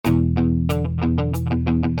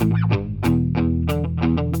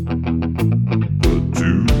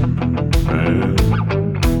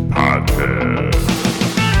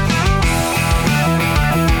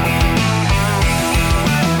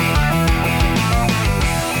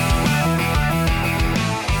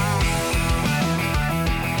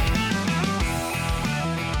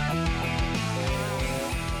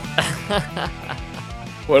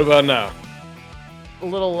What about now? A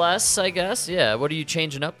little less, I guess. Yeah. What are you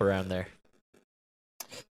changing up around there?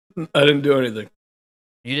 I didn't do anything.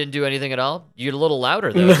 You didn't do anything at all? You're a little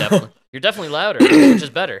louder, though, No. definitely. You're definitely louder, which is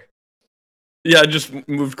better. Yeah, I just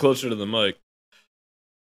moved closer to the mic.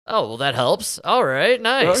 Oh, well, that helps. All right,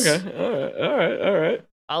 nice. Okay, all right.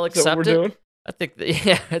 I'll Is that accept what it. we're doing? I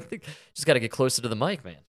think just got to get closer to the mic,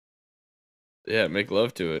 man. Yeah, make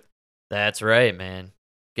love to it. That's right, man.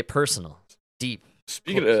 Get personal, deep.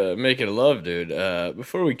 Speaking of making love, dude,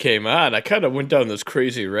 before we came on, I kind of went down this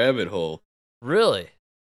crazy rabbit hole. Really?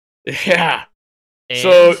 Yeah. And-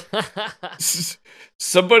 So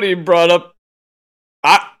somebody brought up.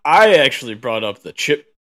 I actually brought up the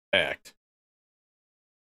CHIP Act.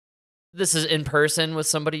 This is in person with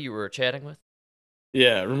somebody you were chatting with?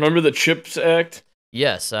 Yeah, remember the CHIPS Act?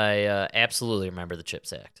 Yes, I absolutely remember the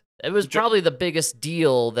CHIPS Act. It was probably the biggest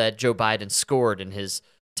deal that Joe Biden scored in his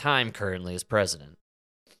time currently as president.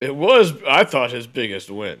 It was, I thought, his biggest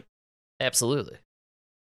win. Absolutely.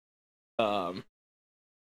 But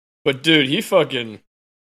dude, he fucking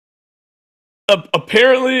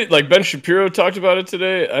apparently, like Ben Shapiro talked about it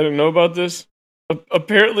today. I didn't know about this.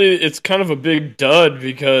 Apparently, it's kind of a big dud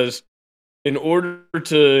because in order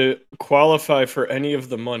to qualify for any of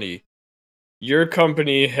the money, your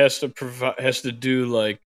company has to do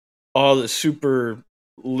like all the super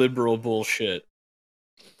liberal bullshit.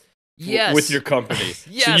 Yes. With your company.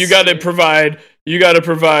 Yes. So you got to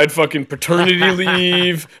provide fucking paternity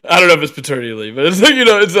leave. I don't know if it's paternity leave, but it's like,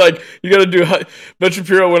 it's like you got to do. Ben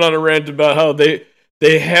Shapiro went on a rant about how they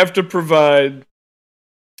have to provide.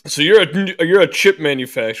 So you're a chip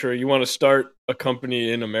manufacturer. You want to start a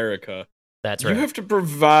company in America. That's right. You have to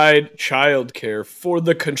provide childcare for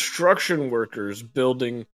the construction workers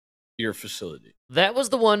building your facility. That was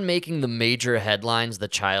the one making the major headlines, the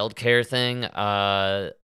childcare thing.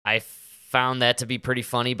 I found that to be pretty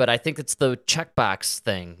funny, but I think it's the checkbox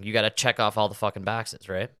thing. You got to check off all the fucking boxes,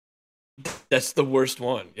 right? That's the worst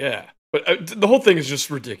one, yeah. But the whole thing is just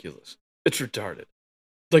ridiculous. It's retarded.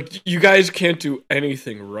 Like, you guys can't do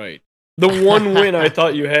anything right. The one win I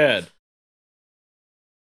thought you had.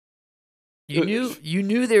 You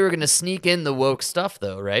knew they were going to sneak in the woke stuff,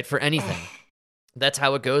 though, right? For anything. That's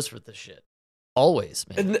how it goes with this shit. Always,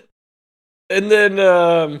 man. And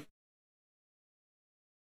then,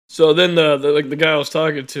 so then the guy I was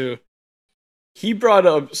talking to, he brought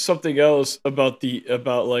up something else about the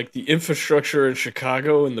infrastructure in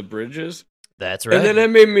Chicago and the bridges. That's right. And then that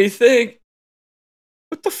made me think,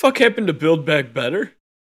 what the fuck happened to Build Back Better?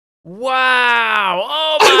 Wow!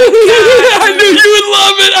 Oh my god! I knew you would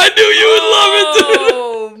love it.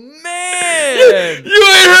 Oh man! You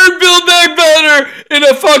ain't heard Build Back Better in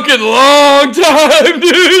a fucking long time,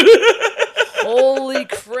 dude. Holy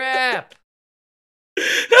crap!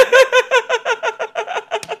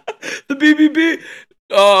 The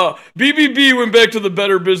BBB went back to the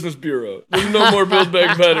Better Business Bureau. There's no more Build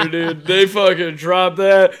Back Better, dude. They fucking dropped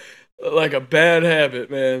that like a bad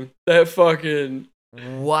habit, man. That fucking...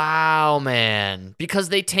 Wow, man. Because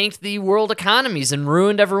they tanked the world economies and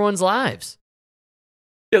ruined everyone's lives.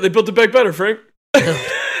 Yeah, they built it back better, Frank.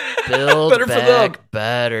 Build Better back for them.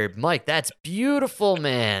 better. Mike, that's beautiful,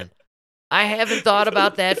 man. I haven't thought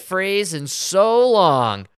about that phrase in so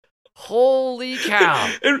long. Holy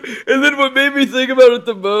cow. And then what made me think about it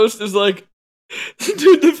the most is like,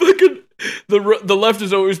 dude, the left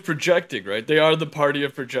is always projecting, right? They are the party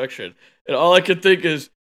of projection. And all I could think is,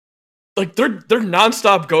 like, they're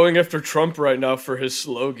nonstop going after Trump right now for his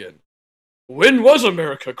slogan. When was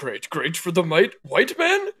America great? Great for the white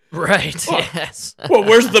man? Right, Well, yes. Well,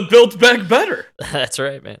 where's the Built Back Better? That's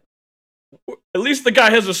right, man. At least the guy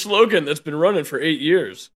has a slogan that's been running for 8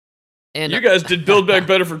 years. And You guys did Build Back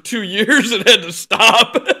Better for 2 years and had to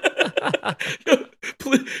stop.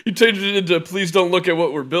 You changed it into please don't look at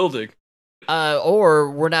what we're building.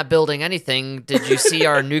 or we're not building anything. Did you see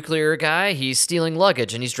our nuclear guy? He's stealing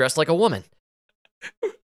luggage and he's dressed like a woman.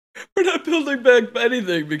 We're not building back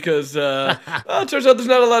anything because it turns out there's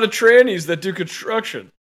not a lot of trannies that do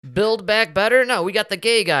construction. Build back better? No, we got the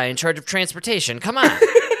gay guy in charge of transportation. Come on.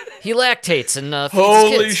 He lactates and feeds his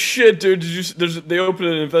Holy kids. shit, dude! They opened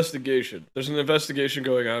an investigation. There's an investigation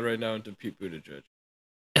going on right now into Pete Buttigieg.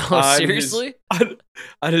 Oh, seriously?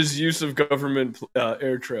 On his use of government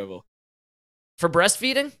air travel. For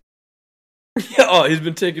breastfeeding? Yeah, oh, he's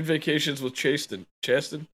been taking vacations with Chaston.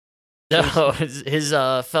 No, his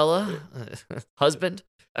fella husband.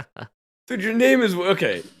 Dude, your name is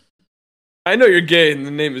okay. I know you're gay and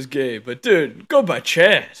the name is gay, but dude, go by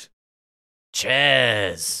Chaz.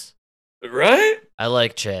 Chaz. Right? I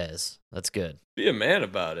like Chaz. That's good. Be a man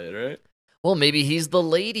about it, right? Well, maybe he's the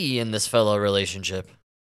lady in this fellow relationship.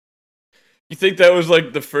 You think that was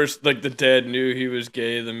like the first, like the dad knew he was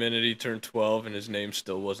gay the minute he turned 12 and his name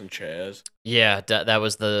still wasn't Chaz? Yeah, that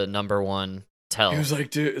was the number one tell. He was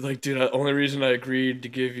like, dude, the only reason I agreed to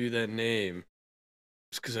give you that name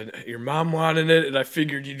is because your mom wanted it and I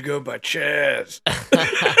figured you'd go by Chaz.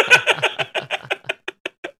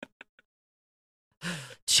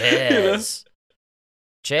 Chaz.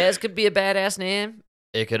 Chaz could be a badass name.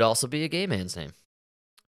 It could also be a gay man's name.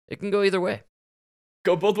 It can go either way.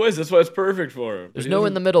 Go both ways. That's why it's perfect for him. There's no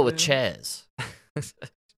in the middle with Chaz.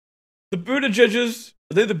 The Buttigiegs.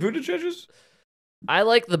 Are they the Buttigiegs? I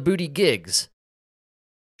like the Booty Gigs.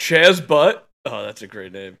 Chaz Butt. Oh, that's a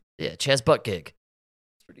great name. Yeah, Chaz Butt Gig.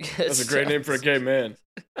 That's a great name for a gay man.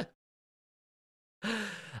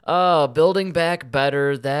 Oh, Building Back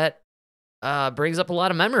Better. That brings up a lot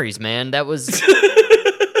of memories, man. That was...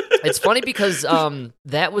 It's funny because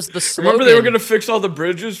that was the slogan. Remember they were going to fix all the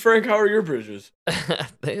bridges? Frank, how are your bridges?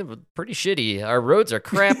 They were pretty shitty. Our roads are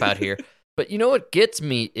crap out here. But you know what gets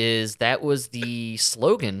me is that was the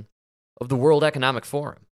slogan of the World Economic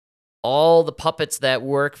Forum. All the puppets that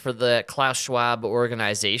work for the Klaus Schwab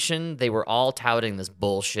organization, they were all touting this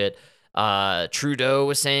bullshit. Trudeau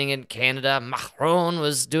was saying in Canada. Macron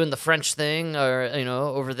was doing the French thing, or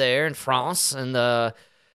over there in France, and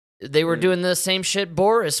they were doing the same shit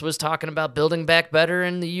Boris was talking about building back better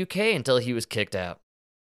in the UK until he was kicked out.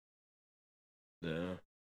 Yeah.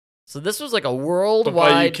 So this was like a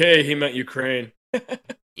worldwide... But by UK, he meant Ukraine.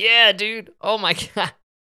 Yeah, dude. Oh my God.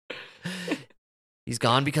 He's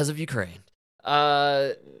gone because of Ukraine.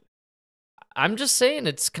 I'm just saying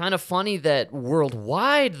it's kind of funny that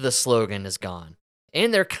worldwide the slogan is gone.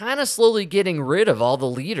 And they're kind of slowly getting rid of all the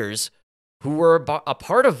leaders who were a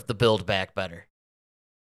part of the Build Back Better.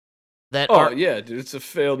 Yeah, dude, it's a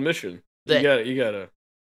failed mission. You gotta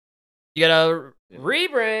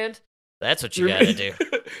rebrand. That's what you gotta do.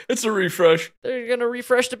 It's a refresh. They're gonna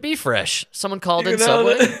refresh to be fresh. Someone called in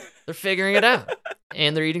Subway. They're figuring it out,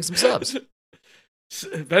 and they're eating some subs.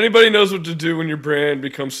 If anybody knows what to do when your brand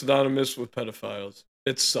becomes synonymous with pedophiles,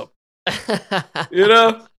 it's Sub.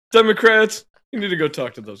 Democrats, you need to go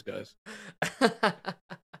talk to those guys.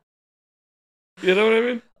 You know what I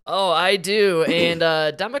mean? Oh, I do. And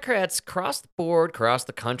Democrats across the board, across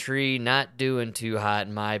the country, not doing too hot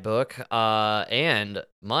in my book. And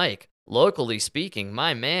Mike, locally speaking,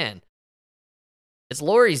 my man, it's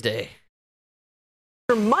Lori's Day.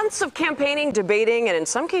 After months of campaigning, debating, and in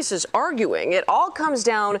some cases arguing, it all comes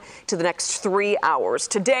down to the next 3 hours.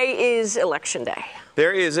 Today is Election Day.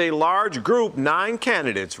 There is a large group, 9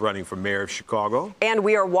 candidates running for mayor of Chicago. And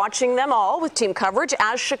we are watching them all with team coverage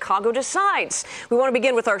as Chicago decides. We want to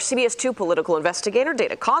begin with our CBS 2 political investigator,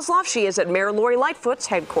 Dana Kozlov. She is at Mayor Lori Lightfoot's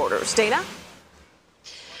headquarters. Dana?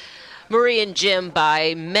 Marie and Jim,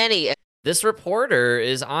 by many. This reporter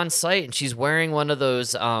is on site, and she's wearing one of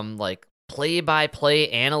those, play-by-play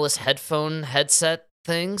analyst headset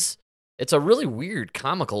things. It's a really weird,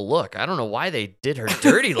 comical look. I don't know why they did her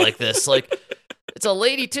dirty like this. It's a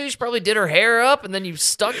lady, too. She probably did her hair up, and then you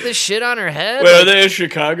stuck this shit on her head. Wait, are they in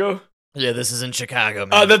Chicago? Yeah, this is in Chicago,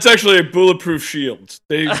 man. That's actually bulletproof shields.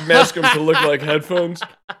 They mask them to look like headphones.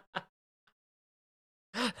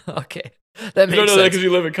 Okay. That makes sense. You don't know that because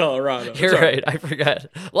you live in Colorado. You're right. I forgot.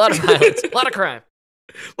 A lot of violence. A lot of crime.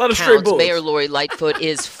 A lot of stray bullets. Mayor Lori Lightfoot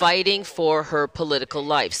is fighting for her political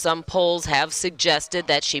life. Some polls have suggested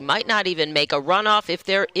that she might not even make a runoff if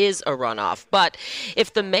there is a runoff. But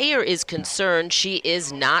if the mayor is concerned, she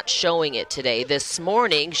is not showing it today. This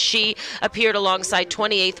morning, she appeared alongside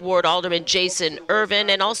 28th Ward Alderman Jason Irvin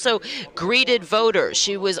and also greeted voters.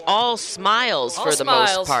 She was all smiles for the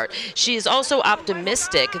most part. She is also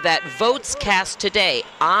optimistic that votes cast today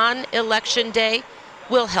on Election Day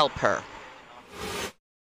will help her.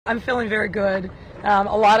 I'm feeling very good. A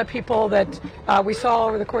lot of people that we saw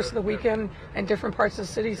over the course of the weekend in different parts of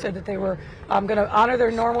the city said that they were going to honor their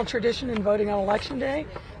normal tradition in voting on Election Day.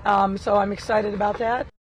 So I'm excited about that.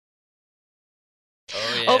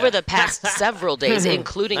 Oh, yeah. Over the past several days,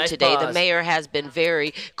 including Nice today, pause. the mayor has been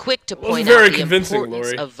very quick to point very out the convincing,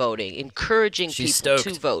 importance Lori. of voting, encouraging She's people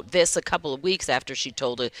stoked. to vote. This a couple of weeks after she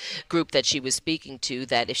told a group that she was speaking to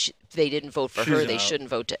that if they didn't vote for her, She's they out. shouldn't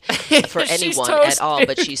vote for She's anyone toast, at all. dude.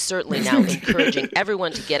 But she's certainly now encouraging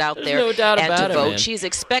everyone to get out There's there no doubt and about to it, vote. man. She's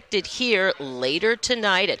expected here later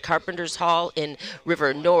tonight at Carpenter's Hall in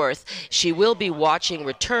River North. She will be watching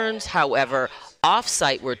returns, however,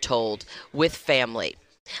 off-site, we're told, with family.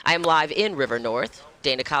 I am live in River North.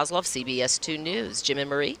 Dana Kozlov, CBS 2 News. Jim and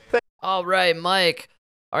Marie. All right, Mike,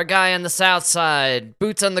 our guy on the south side,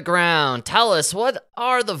 boots on the ground. Tell us, what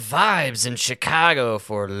are the vibes in Chicago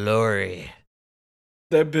for Lori?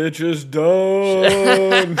 That bitch is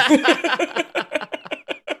done.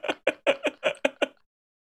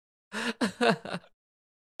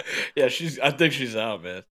 Yeah, I think she's out,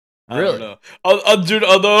 man. I Really? don't know. Dude,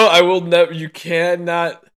 although I will never. You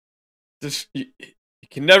cannot. You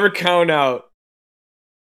can never count out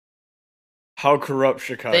how corrupt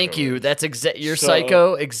Chicago. Thank you. is. That's you're So,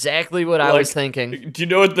 psycho. Exactly what I like, was thinking. Do you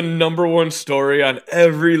know what the number one story on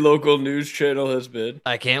every local news channel has been?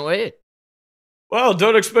 I can't wait. Well,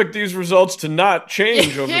 don't expect these results to not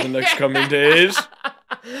change over the next coming days.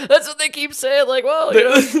 That's what they keep saying. Like, well, you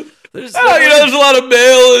know, there's there's a lot of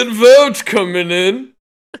mail-in votes coming in.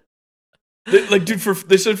 Dude,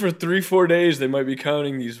 they said for 3-4 days they might be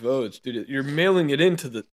counting these votes. Dude, you're mailing it into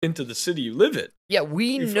the city you live in. Yeah,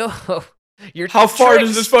 we know. How far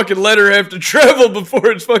does this fucking letter have to travel before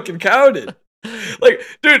it's fucking counted? Like,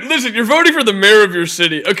 dude, listen, you're voting for the mayor of your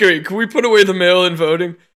city. Okay, can we put away the mail-in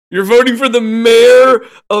voting? You're voting for the mayor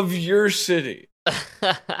of your city.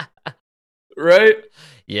 Right?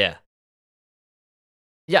 Yeah.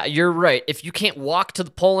 Yeah, you're right. If you can't walk to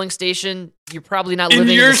the polling station, you're probably not living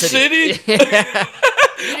in your the city.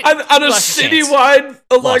 on a Lost your chance. citywide Lost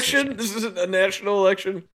your election? chance. This isn't a national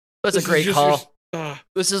election. That's a This is great just call.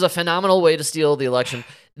 This is a phenomenal way to steal the election.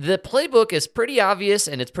 The playbook is pretty obvious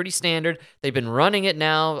and it's pretty standard. They've been running it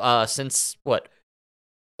now since,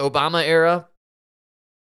 Obama era?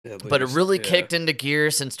 But it really kicked into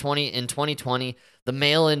gear since 2020. The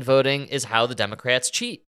mail-in voting is how the Democrats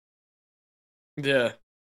cheat. Yeah.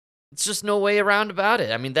 It's just no way around about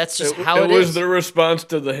it. I mean, that's just how it is. It was their response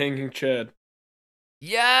to the hanging Chad.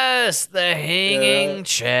 Yes, the hanging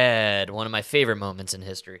Chad. One of my favorite moments in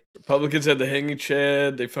history. Republicans had the hanging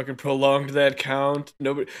Chad. They fucking prolonged that count.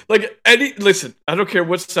 Nobody, listen, I don't care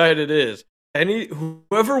what side it is.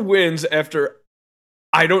 Whoever wins after,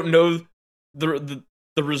 I don't know the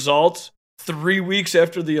results 3 weeks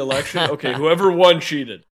after the election. Okay, whoever won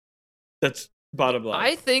cheated. That's bottom line.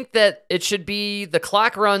 I think that it should be the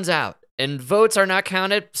clock runs out and votes are not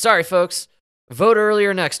counted. Sorry, folks. Vote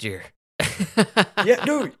earlier next year. Yeah,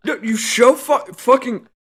 no, you show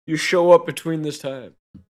you show up between this time.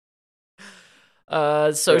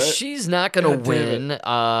 So Right? she's not gonna win.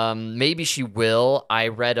 Maybe she will. I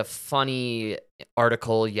read a funny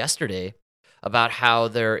article yesterday about how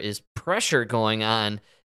there is pressure going on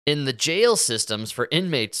in the jail systems for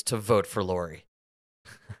inmates to vote for Lori.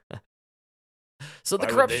 So the Why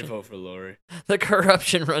would corruption. they vote for Lori? The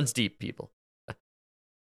corruption runs deep, people.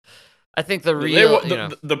 I think the They real,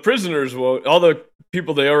 won't- the prisoners won't. All the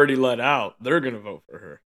people they already let out, they're gonna vote for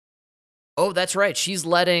her. Oh, that's right. She's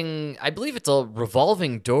letting, I believe it's a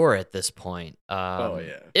revolving door at this point. Oh,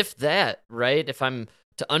 yeah. If that, right? If I'm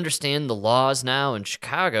to understand the laws now in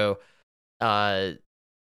Chicago,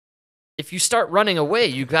 if you start running away,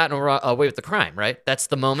 you've gotten away with the crime, right? That's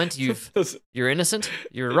the moment you're innocent.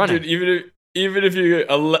 You're running. Dude, even if you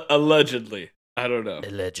allegedly, I don't know.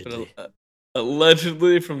 Allegedly. But,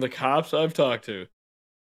 allegedly, from the cops I've talked to,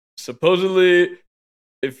 supposedly,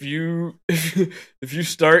 if you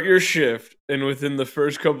start your shift and within the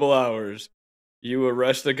first couple hours you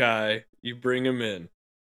arrest a guy, you bring him in,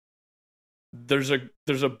 there's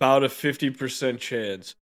about a 50%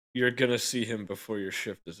 chance you're gonna see him before your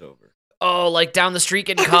shift is over. Oh, like down the street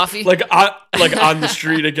getting coffee? like on the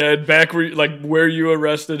street again, back where you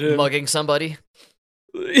arrested him. Mugging somebody?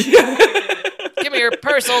 Yeah. Give me your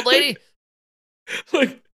purse, old lady.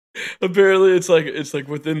 Like, apparently it's like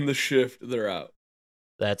within the shift they're out.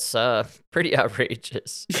 That's pretty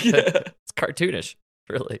outrageous. Yeah. It's cartoonish,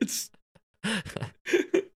 really.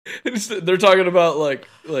 They're talking about like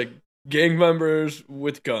gang members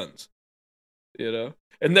with guns, you know,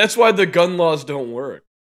 and that's why the gun laws don't work.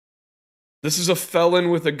 This is a felon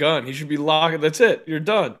with a gun. He should be locked. That's it. You're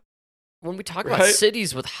done. When we talk about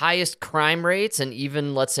cities with highest crime rates and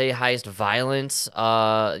even, let's say, highest violence,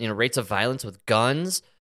 rates of violence with guns,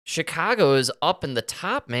 Chicago is up in the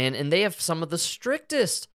top, man, and they have some of the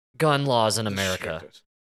strictest gun laws in America.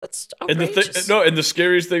 That's outrageous. And the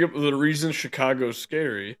scariest thing, the reason Chicago's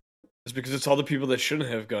scary is because it's all the people that shouldn't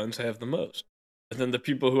have guns have the most. And then the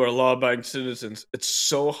people who are law-abiding citizens, it's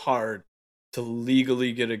so hard to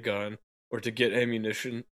legally get a gun or to get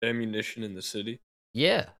ammunition in the city.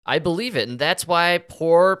 Yeah, I believe it. And that's why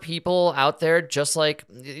poor people out there, just like,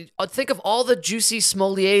 think of all the juicy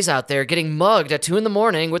Smoliers out there getting mugged at 2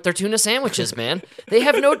 a.m. with their tuna sandwiches, man. They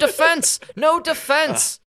have no defense. No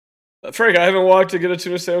defense. Frank, I haven't walked to get a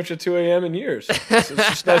tuna sandwich at 2 a.m. in years. It's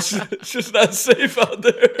just not safe out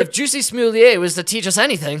there. If Juicy Smolier was to teach us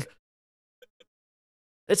anything,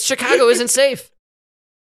 it's Chicago isn't safe.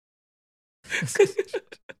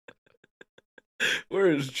 Where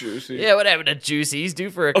is Juicy? Yeah, what happened to Juicy? He's due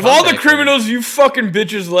for a Of all the comeback criminals you fucking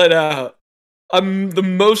bitches let out, I'm the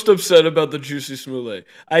most upset about the Juicy Smollett.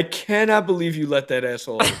 I cannot believe you let that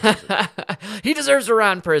asshole out of prison. He deserves a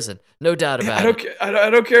rot in prison, no doubt about it. I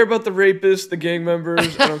don't care about the rapists, the gang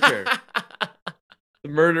members. I don't care. The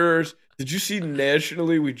murderers. Did you see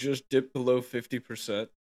nationally we just dipped below 50%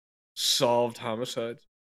 solved homicides?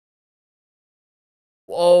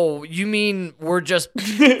 Oh, you mean we're just...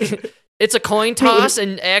 It's a coin toss,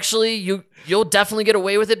 and actually you'll definitely get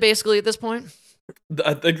away with it basically at this point?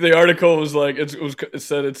 I think the article was like it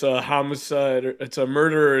said it's a homicide, it's a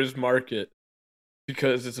murderer's market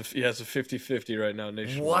because it's a 50-50 right now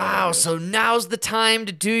nationwide. Wow, so now's the time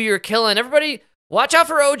to do your killing. Everybody, watch out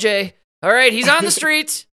for OJ. All right, he's on the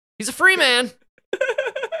streets. He's a free man.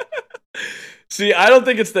 See, I don't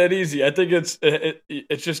think it's that easy. I think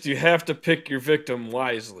it's just you have to pick your victim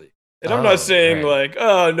wisely. And I'm not saying like,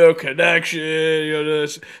 oh, no connection,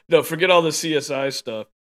 no, forget all the CSI stuff.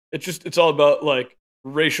 It's all about like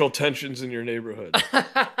racial tensions in your neighborhood.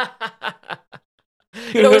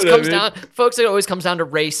 It always comes down, folks. It always comes down to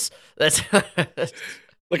race. That's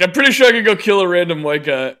like I'm pretty sure I could go kill a random white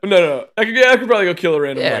guy. No, I could probably go kill a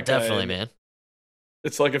random white guy. Yeah, definitely, man.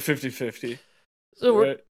 It's like a 50-50. So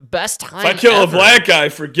we're best time. If I kill a black guy,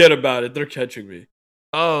 forget about it. They're catching me.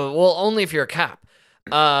 Oh well, only if you're a cop.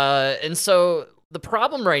 And so the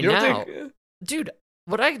problem right now, dude,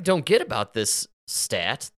 what I don't get about this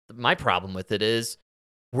stat, my problem with it is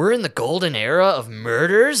we're in the golden era of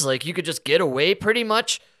murders. Like you could just get away pretty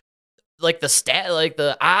much. Like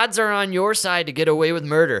the odds are on your side to get away with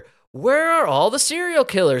murder. Where are all the serial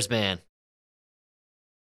killers, man?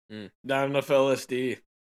 Not enough LSD.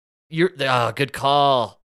 Good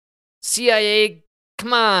call. CIA,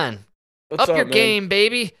 come on. Up your game,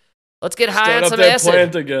 baby. Let's get high on some acid.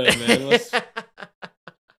 Plant again, man.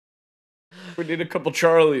 We need a couple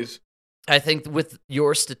Charlies. I think with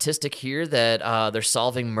your statistic here that they're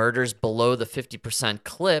solving murders below the 50%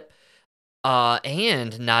 clip,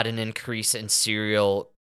 and not an increase in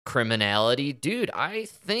serial criminality, dude, I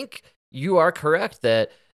think you are correct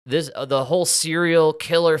that the whole serial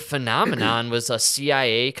killer phenomenon was a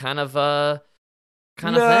CIA kind of thing.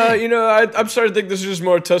 I'm starting to think this is just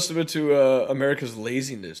more a testament to America's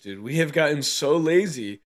laziness, dude. We have gotten so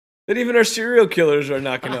lazy that even our serial killers are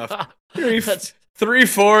knocking off 3,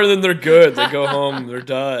 4, and then they're good. They go home, they're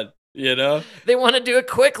done. You know, they want to do it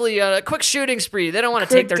quickly, a quick shooting spree. They don't want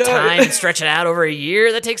to take their time and stretch it out over a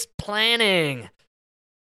year. That takes planning.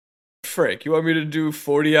 Frick, you want me to do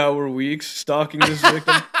 40-hour weeks stalking this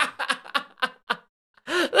victim?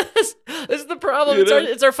 This is the problem.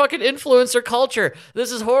 It's our fucking influencer culture.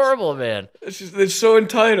 This is horrible, man. They're so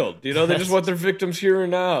entitled. You know, they just want their victims here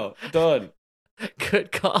and now. Done.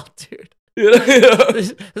 Good call, dude.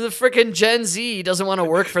 The freaking Gen Z doesn't want to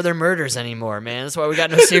work for their murders anymore, man. That's why we got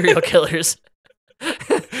no serial killers.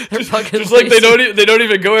 just like they don't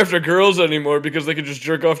even go after girls anymore because they can just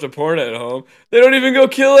jerk off to porn at home. They don't even go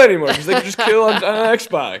kill anymore because they can just kill on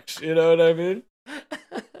Xbox. You know what I mean?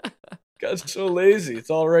 God's so lazy.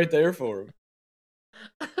 It's all right there for him.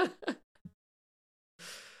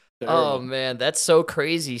 Oh man, that's so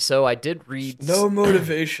crazy. So I did read no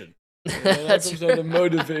motivation. That comes down to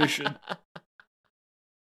motivation.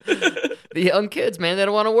 The young kids, man, they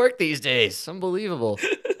don't want to work these days. Unbelievable.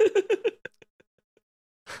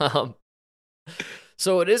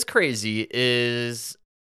 So what is crazy is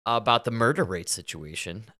about the murder rate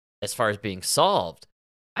situation as far as being solved.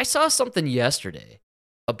 I saw something yesterday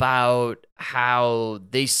about how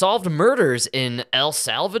they solved murders in El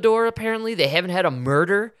Salvador, apparently. They haven't had a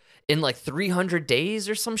murder in like 300 days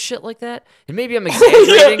or some shit like that. And maybe I'm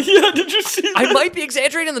exaggerating. Yeah, did you see that? I might be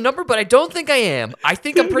exaggerating the number, but I don't think I am. I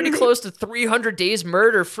think I'm pretty close to 300 days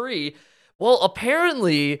murder free. Well,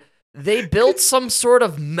 apparently they built some sort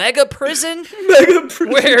of mega prison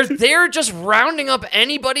where they're just rounding up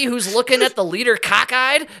anybody who's looking at the leader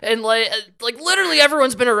cockeyed, and like literally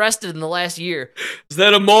everyone's been arrested in the last year. Is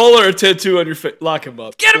that a mole or a tattoo on your face? Lock him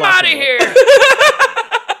up. Get him out of here.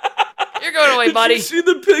 You're going away, buddy. Did you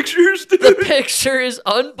see the pictures, dude? The picture is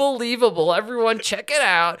unbelievable. Everyone check it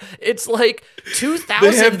out. It's like 2,000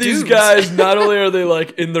 They have these guys, not only are they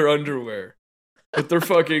like in their underwear, but they're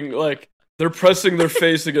fucking like, they're pressing their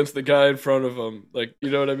face against the guy in front of them. Like, you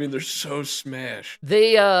know what I mean? They're so smashed.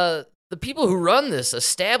 They, the people who run this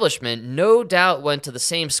establishment no doubt went to the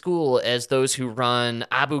same school as those who run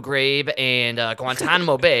Abu Ghraib and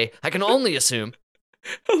Guantanamo Bay. I can only assume.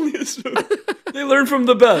 They learn from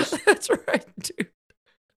the best. That's right, dude.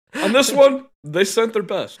 On this one, they sent their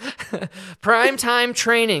best. Prime time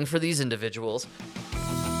training for these individuals.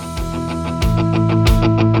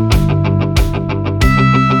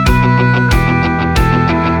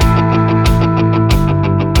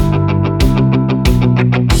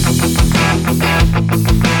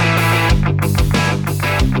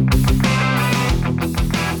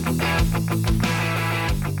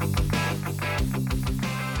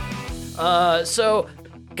 So,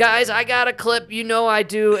 guys, I got a clip. You know I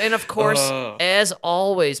do. And, of course, as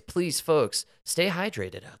always, please, folks, stay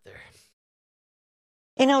hydrated out there.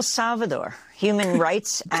 In El Salvador, human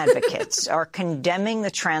rights advocates are condemning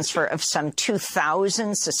the transfer of some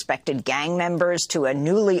 2,000 suspected gang members to a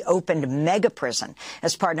newly opened mega prison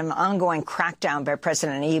as part of an ongoing crackdown by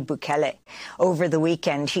President Nayib Bukele. Over the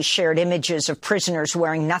weekend, he shared images of prisoners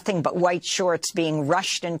wearing nothing but white shorts being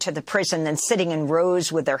rushed into the prison and sitting in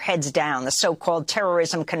rows with their heads down. The so-called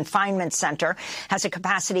terrorism confinement center has a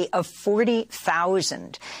capacity of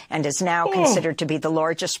 40,000 and is now considered to be the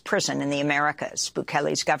largest prison in the Americas.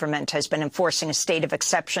 Bukele's government has been enforcing a state of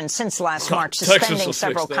exception since last March, suspending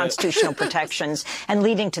several constitutional protections and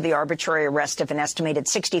leading to the arbitrary arrest of an estimated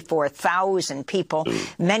 64,000 people,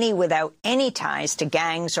 many without any ties to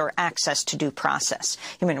gangs or access to due process.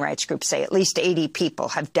 Human rights groups say at least 80 people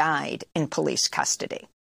have died in police custody.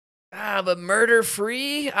 But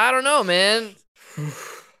murder-free? I don't know, man.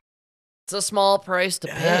 It's a small price to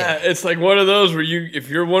pay. Yeah, it's like one of those where if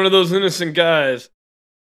you're one of those innocent guys.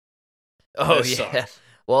 Oh, yeah. Sucks.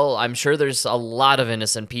 Well, I'm sure there's a lot of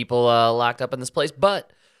innocent people locked up in this place, but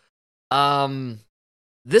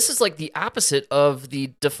this is like the opposite of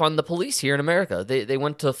the defund the police here in America. They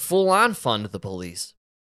went to full-on fund the police.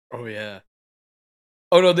 Oh, yeah.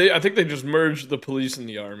 Oh, no, I think they just merged the police and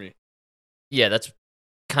the army. Yeah, that's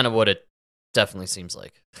kind of what it definitely seems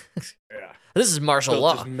like. Yeah. This is martial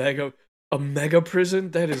law. A mega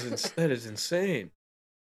prison? That is insane.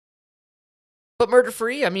 But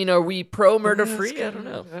murder-free? I mean, are we pro-murder-free? I don't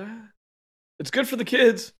know. It's good for the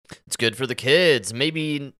kids. It's good for the kids.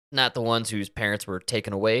 Maybe not the ones whose parents were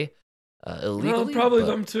taken away illegally. Well, probably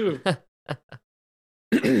them, too.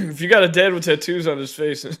 If you got a dad with tattoos on his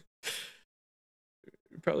face, you're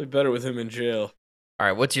probably better with him in jail. All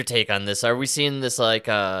right, what's your take on this? Are we seeing this, like,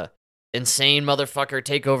 insane motherfucker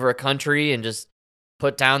take over a country and just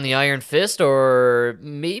put down the iron fist? Or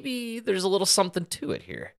maybe there's a little something to it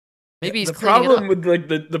here? Maybe he's the problem with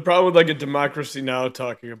the problem with a Democracy Now!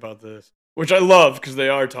 Talking about this, which I love because they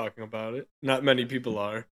are talking about it. Not many people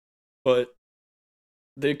are, but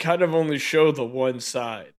they kind of only show the one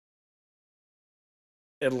side.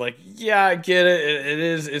 And yeah, I get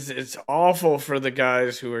it. It's awful for the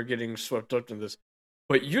guys who are getting swept up in this,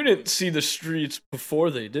 but you didn't see the streets before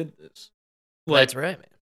they did this. That's right, man.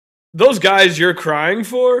 Those guys you're crying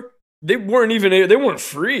for. They weren't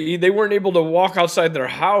free. They weren't able to walk outside their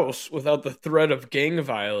house without the threat of gang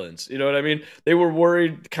violence. You know what I mean? They were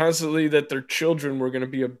worried constantly that their children were going to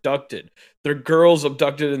be abducted. Their girls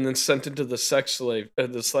abducted and then sent into the sex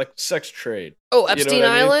trade. Oh, Epstein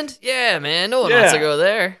Island? Yeah, man. No one wants to go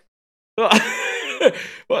there. But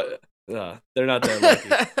they're not that lucky.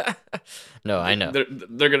 No, I know.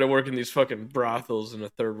 They're going to work in these fucking brothels in a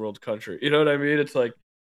third world country. You know what I mean? It's like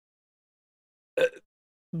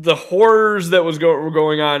the horrors that were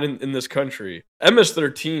going on in this country.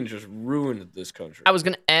 MS-13 just ruined this country. I was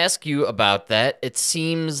going to ask you about that. It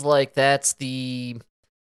seems like that's the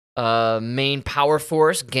main power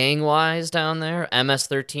force gang-wise down there,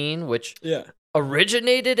 MS-13, which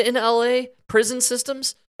originated in LA prison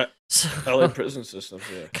systems. LA prison systems,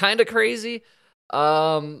 yeah. Kind of crazy.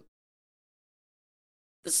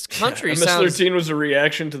 This country MS-13 was a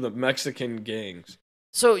reaction to the Mexican gangs.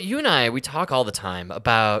 So you and I, we talk all the time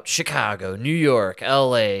about Chicago, New York,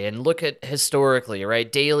 LA, and look at historically,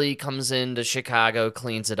 right? Daley comes into Chicago,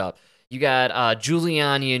 cleans it up. You got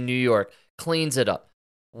Giuliani in New York, cleans it up.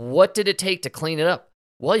 What did it take to clean it up?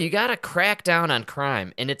 Well, you got to crack down on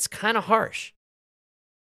crime, and it's kind of harsh.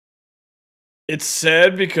 It's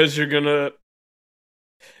sad because you're gonna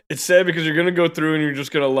go through and you're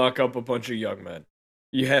just gonna lock up a bunch of young men.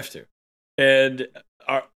 You have to, and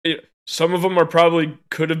some of them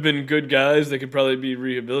could have been good guys. They could probably be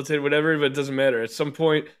rehabilitated, whatever, but it doesn't matter. At some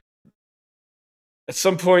point,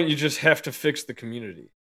 you just have to fix the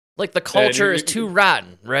community. Like the culture is too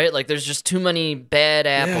rotten, right? Like there's just too many bad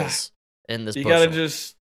apples in this.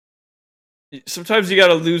 Sometimes you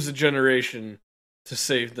gotta lose a generation to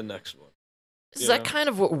save the next one. Is that kind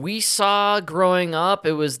of what we saw growing up?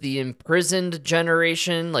 It was the imprisoned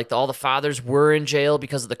generation. Like all the fathers were in jail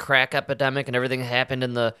because of the crack epidemic and everything that happened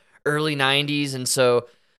in the early 90s. And so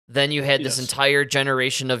then you had this entire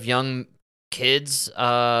generation of young kids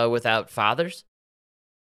without fathers.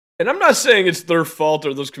 And I'm not saying it's their fault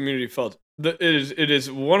or those community faults. It is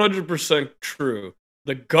 100% true.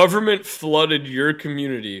 The government flooded your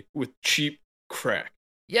community with cheap crack.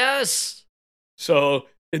 Yes. So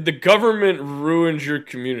the government ruined your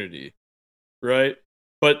community, right?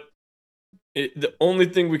 But the only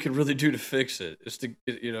thing we can really do to fix it is to,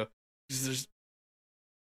 there's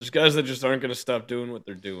guys that just aren't going to stop doing what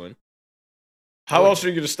they're doing. How else are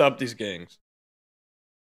you going to stop these gangs?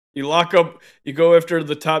 You lock up, you go after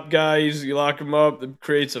the top guys, you lock them up, it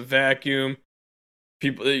creates a vacuum.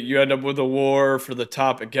 You end up with a war for the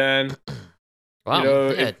top again. Wow. You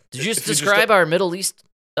know, Did you just describe our Middle East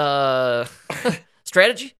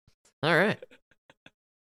strategy? All right.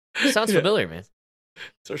 Sounds familiar, man.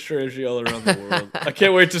 It's our strategy all around the world. I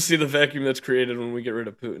can't wait to see the vacuum that's created when we get rid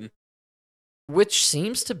of Putin. Which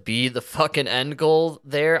seems to be the fucking end goal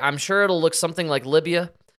there. I'm sure it'll look something like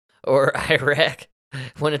Libya or Iraq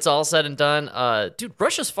when it's all said and done. Dude,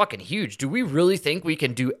 Russia's fucking huge. Do we really think we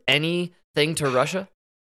can do anything to Russia?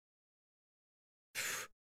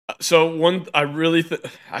 So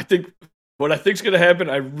I think what I think's going to happen,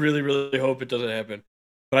 I really, really hope it doesn't happen.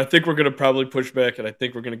 But I think we're going to probably push back, and I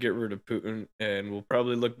think we're going to get rid of Putin, and we'll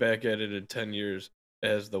probably look back at it in 10 years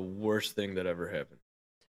as the worst thing that ever happened.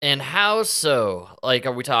 And how so? Like,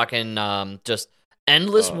 are we talking just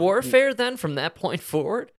endless warfare then from that point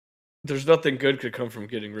forward? There's nothing good could come from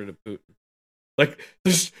getting rid of Putin. Like,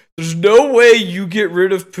 there's no way you get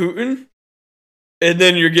rid of Putin, and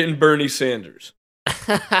then you're getting Bernie Sanders.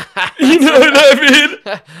 You know what I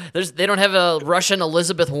mean? They don't have a Russian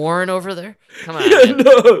Elizabeth Warren over there? Come on. Yeah,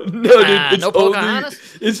 no, dude, no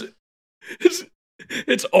Pocahontas?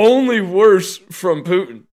 It's only worse from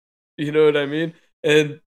Putin. You know what I mean?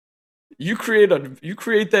 And you create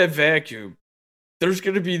that vacuum. There's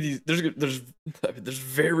gonna be there's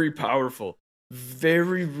very powerful,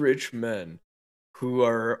 very rich men who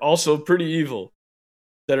are also pretty evil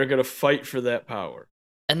that are gonna fight for that power.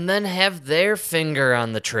 And then have their finger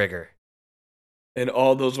on the trigger. And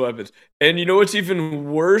all those weapons. And you know what's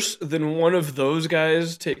even worse than one of those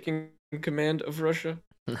guys taking command of Russia?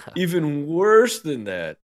 Even worse than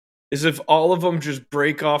that is if all of them just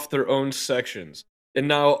break off their own sections. And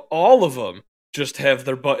now all of them just have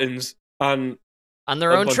their buttons on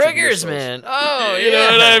their own triggers, man. Oh, you know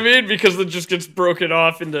what I mean? Because it just gets broken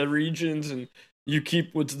off into regions and you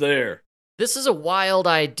keep what's there. This is a wild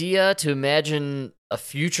idea to imagine a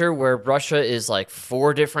future where Russia is like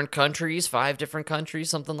 4 different countries, 5 different countries,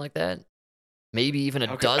 something like that. Maybe even a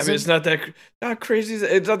dozen. I mean, it's not crazy.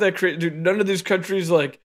 It's not that crazy. Dude, none of these countries,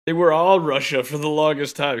 like, they were all Russia for the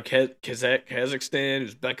longest time. Kazakhstan,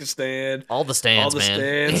 Uzbekistan. All the stands,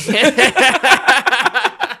 man.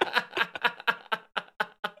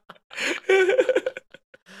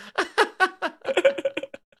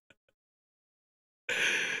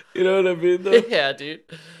 You know what I mean, though? Yeah, dude.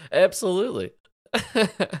 Absolutely.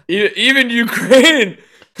 Even Ukraine,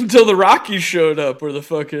 until the Rockies showed up, or the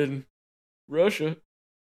fucking Russia.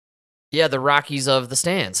 Yeah, the Rockies of the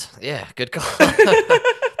stands. Yeah, good call.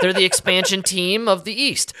 They're the expansion team of the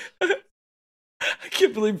East. I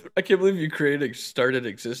can't believe Ukraine started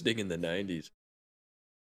existing in the 90s.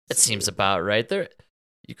 It seems about right. They're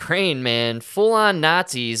Ukraine, man, full-on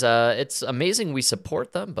Nazis. It's amazing we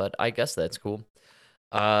support them, but I guess that's cool.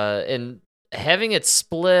 And having it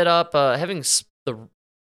split up, having the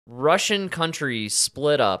Russian country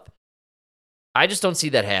split up, I just don't see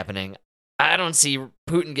that happening. I don't see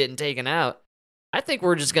Putin getting taken out. I think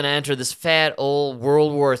we're just going to enter this fat old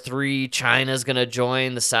World War III. China's going to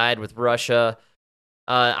join the side with Russia.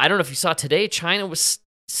 I don't know if you saw today, China was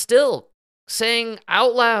still saying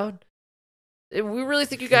out loud, we really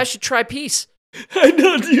think you guys should try peace. I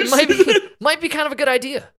know. It might be kind of a good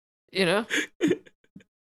idea, you know?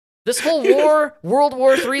 This whole World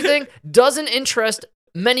War III thing doesn't interest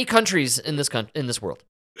many countries in this world.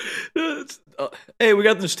 Hey, we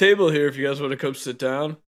got this table here if you guys want to come sit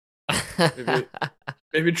down.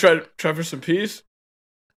 Maybe try for some peace.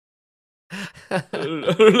 I don't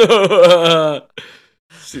know.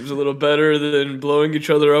 Seems a little better than blowing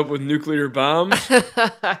each other up with nuclear bombs.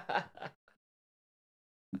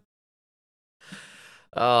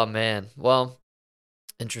 Oh, man. Well,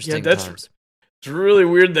 interesting times. It's really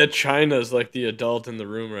weird that China's like the adult in the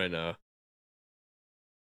room right now.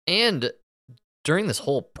 And during this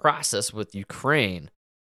whole process with Ukraine,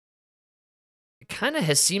 it kind of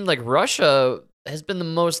has seemed like Russia has been the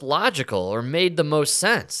most logical or made the most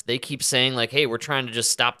sense. They keep saying like, hey, we're trying to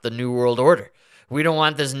just stop the New World Order. We don't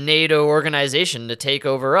want this NATO organization to take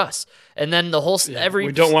over us. And then the whole...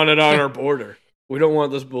 we don't want it on our border. We don't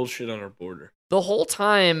want this bullshit on our border. The whole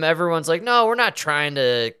time, everyone's like, no, we're not trying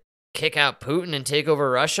to kick out Putin and take over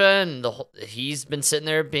Russia. And he's been sitting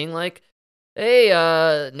there being like, hey,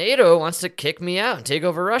 NATO wants to kick me out and take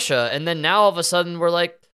over Russia. And then now all of a sudden we're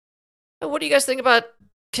like, oh, what do you guys think about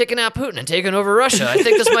kicking out Putin and taking over Russia? I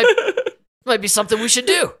think this might be something we should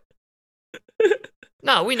do.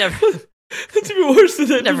 No, we never It's even worse than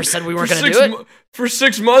that. Never said we weren't For going to six do it. For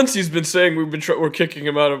 6 months, he's been saying we're kicking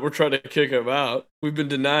him out. We're trying to kick him out. We've been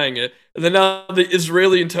denying it, and then now the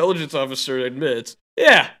Israeli intelligence officer admits,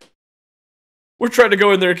 yeah, we're trying to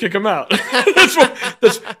go in there and kick him out.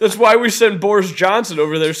 That's why we sent Boris Johnson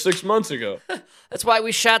over there 6 months ago. That's why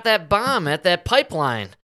we shot that bomb at that pipeline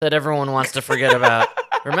that everyone wants to forget about.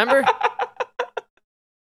 Remember?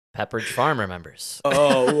 Pepperidge Farm remembers.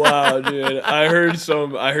 Oh wow, dude! I heard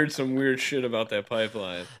some weird shit about that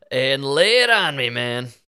pipeline. And lay it on me, man.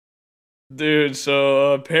 Dude,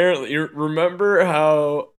 so apparently, remember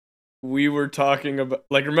how we were talking about,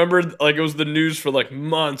 remember, it was the news for,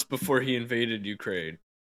 months before he invaded Ukraine.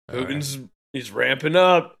 He's ramping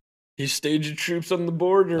up. He's staging troops on the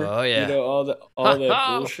border. Oh, yeah. You know, all that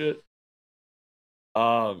bullshit.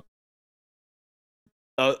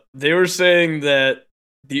 They were saying that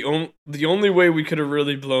the only way we could have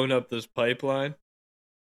really blown up this pipeline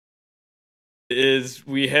is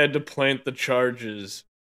we had to plant the charges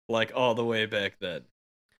all the way back then.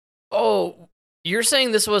 Oh, you're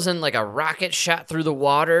saying this wasn't like a rocket shot through the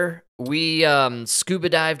water? We scuba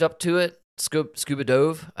dived up to it. Scuba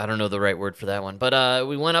dove? I don't know the right word for that one. But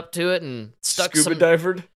we went up to it and stuck Scuba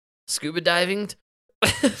diving? Scuba diving?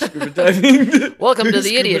 Scuba diving. Welcome to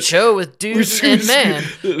the Idiot Show with Dude and Man.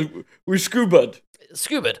 We scuba'd.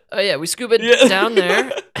 Scuba'd. Oh yeah, we scuba'd down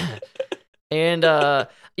there. And I'm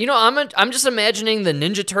just imagining the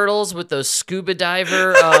Ninja Turtles with those scuba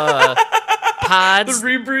diver pods. The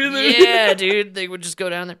rebreather. Yeah, dude, they would just go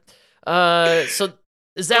down there. So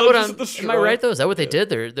is that what am I right though? Is that what they did?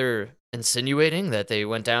 They're insinuating that they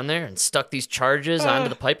went down there and stuck these charges onto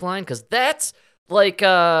the pipeline, because that's like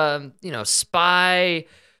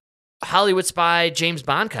Hollywood spy, James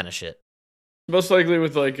Bond kind of shit. Most likely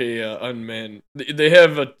with a unmanned. They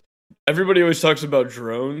have everybody always talks about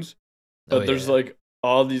drones, but there's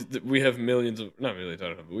all these. We have millions of, not millions. I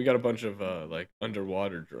don't know. But we got a bunch of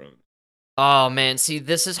underwater drones. Oh man, see,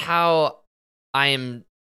 this is how I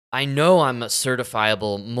know I'm a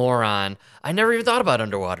certifiable moron. I never even thought about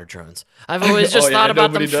underwater drones. I've always just thought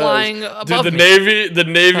about them flying above me. The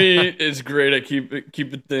Navy is great at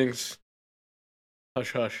keeping things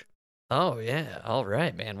hush hush. Oh yeah, all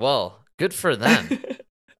right, man. Well, good for them.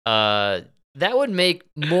 That would make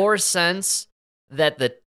more sense that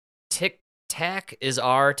the Tic Tac is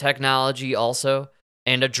our technology also,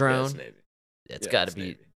 and a drone. Yeah, it's got to be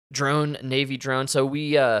Navy. Drone, Navy drone. So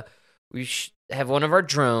we have one of our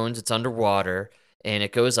drones. It's underwater, and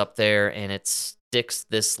it goes up there, and it sticks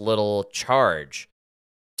this little charge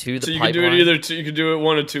to the pipeline. So you can do it you could do it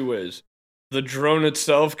one of two ways. The drone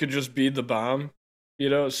itself could just be the bomb,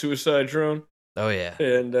 a suicide drone. Oh yeah.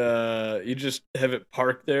 And you just have it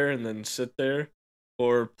parked there and then sit there,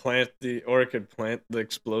 or it could plant the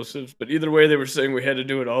explosives. But either way, they were saying we had to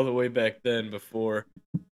do it all the way back then before,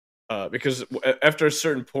 because after a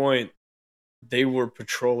certain point, they were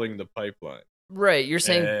patrolling the pipeline. Right, you're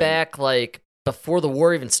saying back before the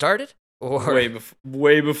war even started, or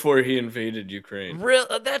way before he invaded Ukraine. Real,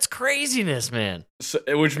 that's craziness, man. So,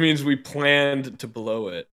 which means we planned to blow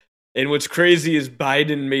it. And what's crazy is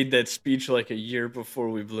Biden made that speech a year before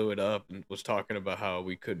we blew it up and was talking about how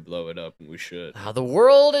we could blow it up and we should. How the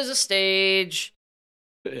world is a stage.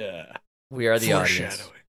 Yeah. We are the audience.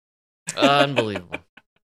 Unbelievable.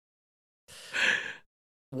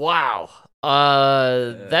 Wow.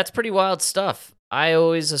 That's pretty wild stuff. I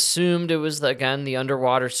always assumed it was, again, the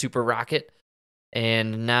underwater super rocket.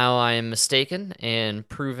 And now I am mistaken and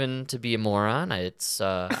proven to be a moron. It's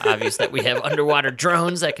obvious that we have underwater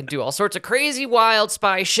drones that can do all sorts of crazy, wild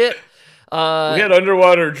spy shit. We had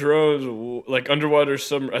underwater drones, underwater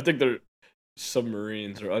I think they're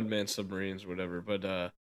submarines or unmanned submarines or whatever.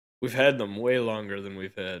 But we've had them way longer than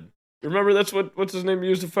we've had. Remember, that's what's his name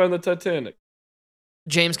used to find the Titanic?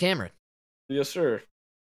 James Cameron. Yes, sir.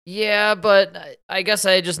 Yeah, but I guess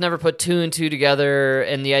I just never put two and two together,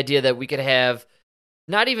 and the idea that we could have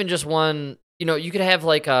not even just one, you could have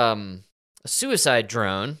a suicide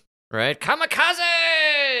drone, right?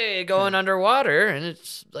 Kamikaze going underwater, and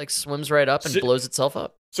it swims right up and blows itself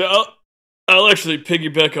up. So I'll actually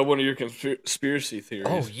piggyback on one of your conspiracy theories.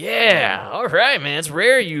 Oh yeah, all right, man. It's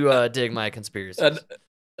rare you dig my conspiracies.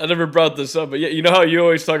 I never brought this up, but yeah, you know how you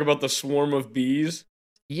always talk about the swarm of bees?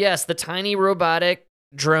 Yes, the tiny robotic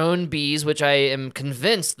drone bees, which I am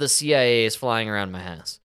convinced the CIA is flying around my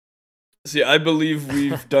house. See, I believe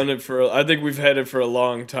we've done it I think we've had it for a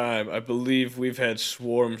long time. I believe we've had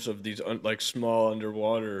swarms of these small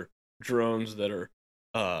underwater drones that are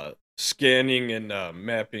scanning and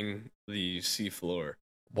mapping the seafloor.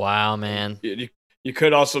 Wow, man. You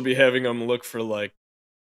could also be having them look for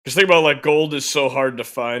Because think about, like, gold is so hard to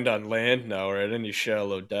find on land now, right? Any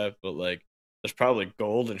shallow depth, but, like, there's probably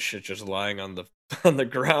gold and shit just lying on the on the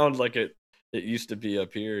ground like it used to be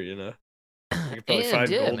up here, you know? You could probably find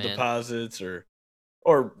gold deposits or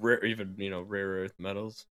even, rare earth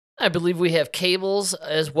metals. I believe we have cables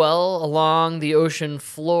as well along the ocean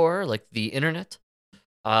floor, like the internet.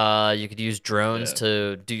 You could use drones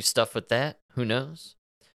to do stuff with that. Who knows?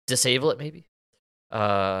 Disable it, maybe.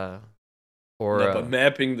 But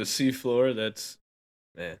mapping the seafloor,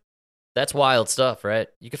 that's wild stuff, right?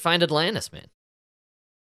 You could find Atlantis, man.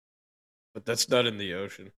 But that's not in the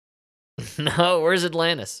ocean. No, where's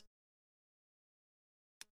Atlantis?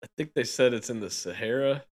 I think they said it's in the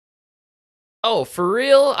Sahara. Oh, for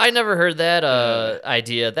real? I never heard that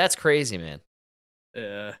idea. That's crazy, man.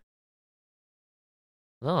 Yeah.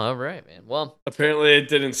 Oh, all right, man. Well, apparently it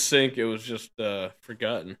didn't sink. It was just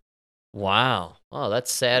forgotten. Wow. Oh,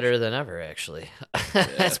 that's sadder than ever, actually.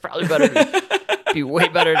 That's probably better. Be way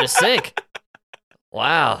better to sink.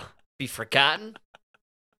 Wow. Be forgotten.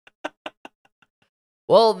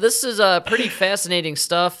 Well, this is pretty fascinating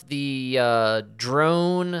stuff. The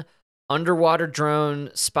underwater drone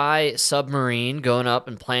spy submarine going up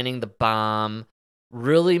and planting the bomb.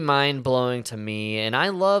 Really mind-blowing to me. And I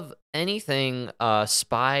love anything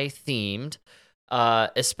spy themed,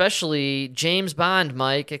 especially James Bond,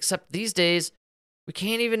 Mike, except these days we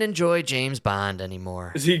can't even enjoy James Bond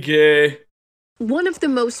anymore. Is he gay? One of the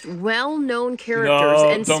most well-known characters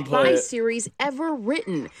and spy series ever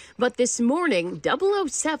written. But this morning,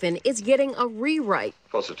 007 is getting a rewrite.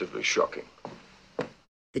 Positively shocking.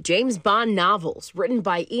 The James Bond novels, written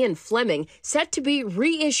by Ian Fleming, set to be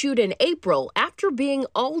reissued in April after being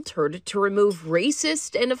altered to remove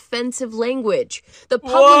racist and offensive language. The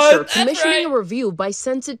publisher commissioning a review by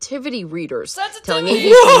sensitivity readers, telling ABC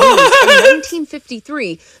News in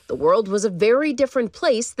 1953 the world was a very different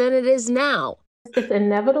place than it is now. It's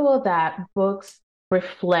inevitable that books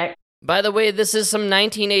reflect. By the way, this is some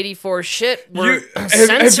 1984 shit. Have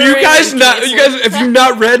you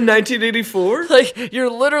not read 1984? Like, you're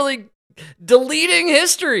literally deleting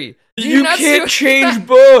history. You can't change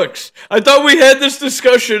books. I thought we had this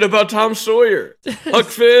discussion about Tom Sawyer. Huck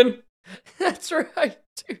Finn. That's right,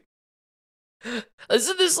 dude.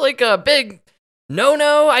 Isn't this like a big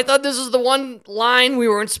no? I thought this was the one line we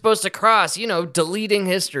weren't supposed to cross. Deleting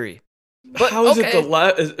history. But how is it the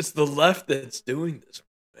left? It's the left that's doing this.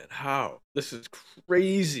 How? This is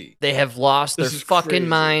crazy. They have lost their fucking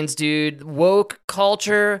minds, dude. Woke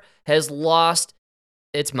culture has lost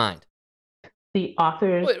its mind. The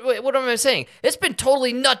authors... Wait, what am I saying? It's been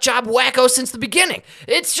totally nutjob wacko since the beginning.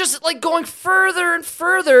 It's just like going further and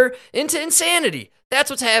further into insanity. That's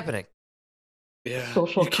what's happening. Yeah,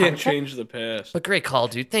 you can't change the past. But great call,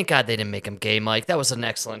 dude. Thank God they didn't make him gay, Mike. That was an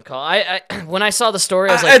excellent call. I when I saw the story,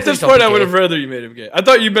 I was like, at this point, I would have rather you made him gay. I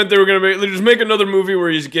thought you meant they were gonna just make another movie where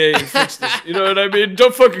he's gay and fix this. You know what I mean?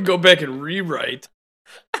 Don't fucking go back and rewrite.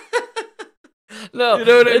 No, you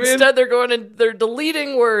know what I mean? Instead, they're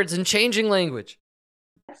deleting words and changing language.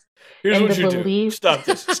 Here's what you do. Stop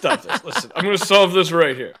this. Listen, I'm gonna solve this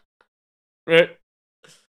right here. Right?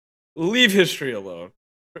 Leave history alone.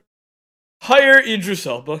 Hire Idris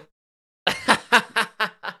Elba.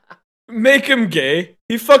 Make him gay.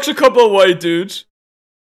 He fucks a couple of white dudes.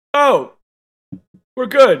 Oh, we're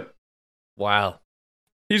good. Wow.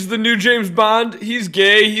 He's the new James Bond. He's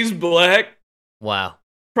gay. He's black. Wow.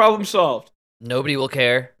 Problem solved. Nobody will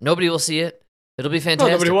care. Nobody will see it. It'll be fantastic.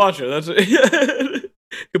 No, nobody watch it. That's it.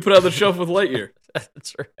 You put it on the shelf with Lightyear.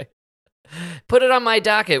 That's right. Put it on my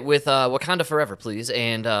docket with Wakanda Forever, please,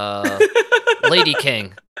 and Lady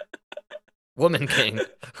King. Woman King.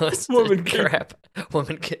 Woman King. Crap.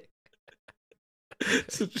 Woman King.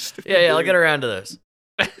 Yeah, I'll get around to those.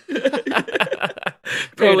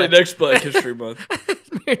 Probably next Black History Month.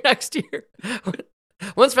 Next year.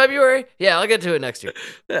 When's February? Yeah, I'll get to it next year.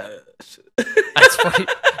 Yeah. That's funny.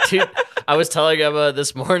 Dude, I was telling Emma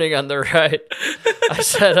this morning on the ride, I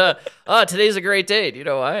said, today's a great day. Do you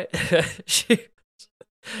know why? she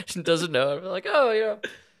doesn't know. I'm like,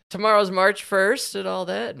 tomorrow's March 1st and all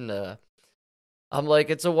that. And I'm like,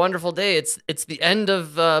 it's a wonderful day. It's the end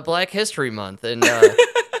of Black History Month. And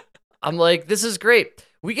I'm like, this is great.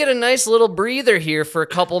 We get a nice little breather here for a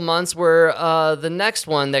couple months where the next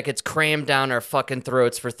one that gets crammed down our fucking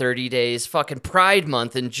throats for 30 days, fucking Pride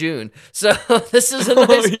Month in June. So this is a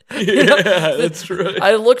nice... that's right.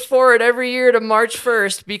 I look forward every year to March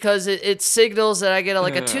 1st because it signals that I get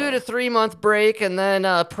a 2 to 3 month break and then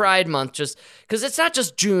Pride Month just... Because it's not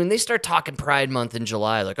just June. They start talking Pride Month in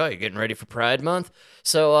July. Like, oh, you're getting ready for Pride Month?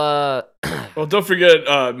 So... Well, don't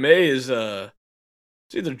forget, May is...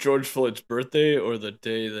 It's either George Floyd's birthday or the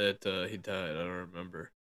day that he died. I don't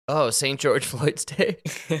remember. Oh, St. George Floyd's Day.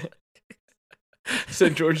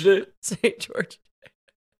 St. George Day? St. George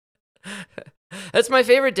Day. That's my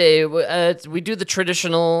favorite day. We do the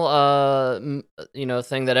traditional,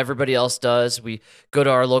 thing that everybody else does. We go to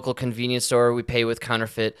our local convenience store. We pay with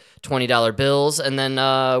counterfeit $20 bills, and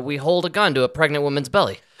then we hold a gun to a pregnant woman's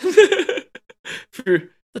belly.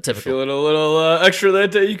 The typical. Feeling a little extra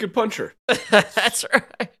that day, you could punch her. That's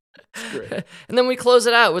right. And then we close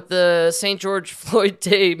it out with the St. George Floyd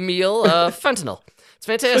Day meal, fentanyl. It's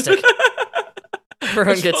fantastic.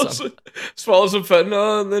 Everyone gets some. Swallow some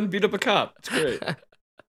fentanyl and then beat up a cop. It's great.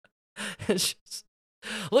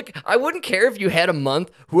 Look, I wouldn't care if you had a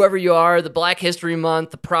month, whoever you are, the Black History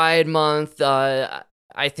Month, the Pride Month.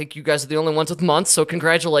 I think you guys are the only ones with months, so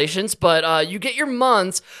congratulations. But you get your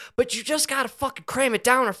months, but you just gotta fucking cram it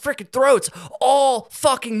down our freaking throats all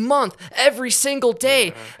fucking month, every single day.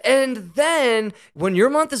 Yeah. And then when your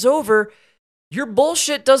month is over, your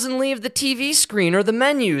bullshit doesn't leave the TV screen or the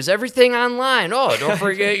menus. Everything online. Oh, don't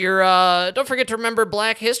forget don't forget to remember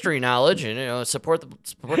Black history knowledge and support the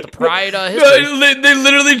Pride history. No, they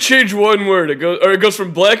literally change one word. It goes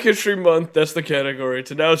from Black History Month, that's the category,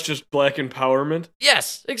 to now it's just Black Empowerment.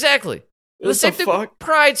 Yes, exactly. What the fuck?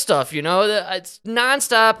 Pride stuff. It's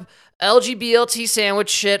nonstop LGBT sandwich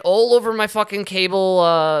shit all over my fucking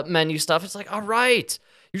cable menu stuff. It's like, all right,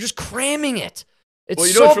 you're just cramming it.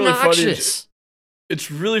 It's so obnoxious. It's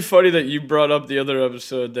really funny that you brought up the other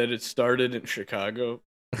episode that it started in Chicago.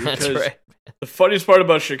 That's right. The funniest part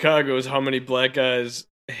about Chicago is how many black guys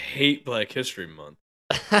hate Black History Month.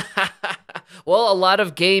 Well, a lot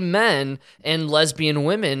of gay men and lesbian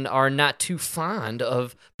women are not too fond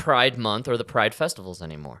of Pride Month or the Pride festivals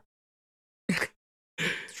anymore.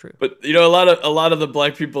 It's true. But a lot of the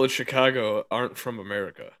black people in Chicago aren't from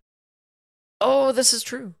America. Oh, this is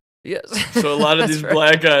true. Yes. So a lot of these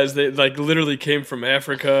black guys, they literally came from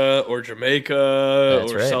Africa or Jamaica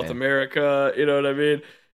or South America. You know what I mean?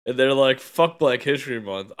 And they're like, "Fuck Black History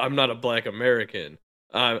Month. I'm not a Black American.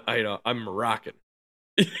 I'm Moroccan."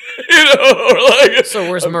 So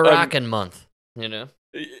where's Moroccan month? Yeah,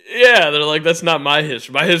 they're like, that's not my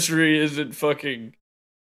history. My history isn't fucking.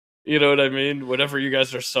 You know what I mean? Whatever you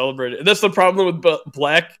guys are celebrating. And that's the problem with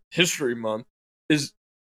Black History Month is.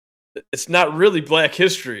 It's not really Black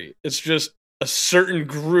history. It's just a certain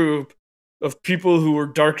group of people who were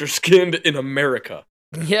darker skinned in America.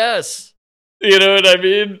 Yes. You know what I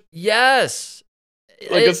mean? Yes.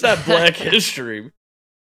 It's not Black history.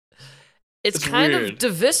 It's kind of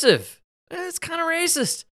divisive. It's kind of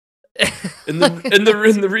racist. And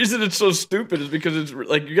the reason it's so stupid is because it's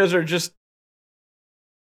like you guys are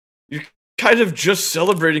you're kind of just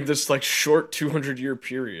celebrating this short 200-year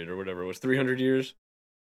period or whatever. It was 300 years.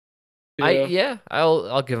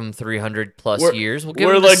 I'll give him 300 plus years. We'll give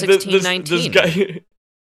him 1619. This guy,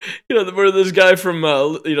 where this guy from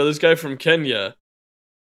this guy from Kenya.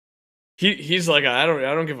 He's like, I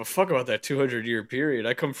don't give a fuck about that 200-year period.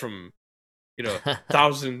 I come from,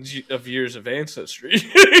 thousands of years of ancestry.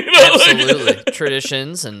 Absolutely,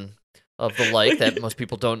 traditions and of the like that most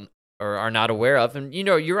people don't or are not aware of. And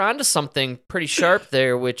you're onto something pretty sharp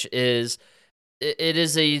there, which is. It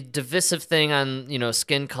is a divisive thing on,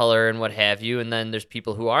 skin color and what have you, and then there's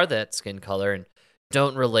people who are that skin color and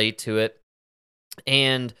don't relate to it.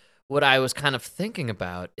 And what I was kind of thinking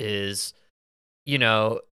about is,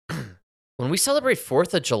 when we celebrate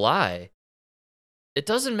 4th of July, it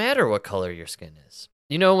doesn't matter what color your skin is.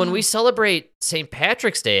 When we celebrate St.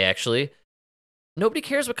 Patrick's Day, actually, nobody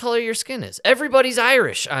cares what color your skin is. Everybody's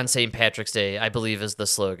Irish on St. Patrick's Day, I believe, is the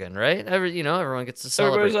slogan, right? Everyone gets to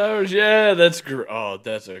celebrate. Everybody's Irish. Yeah, that's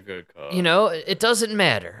that's a good call. It doesn't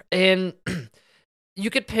matter. And you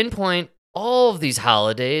could pinpoint all of these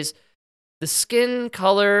holidays. The skin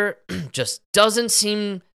color just doesn't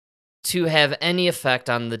seem to have any effect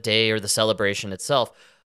on the day or the celebration itself,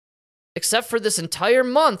 except for this entire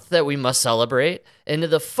month that we must celebrate, and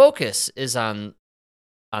the focus is on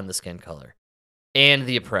the skin color. And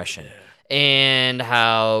the oppression, and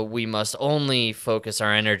how we must only focus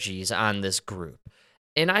our energies on this group.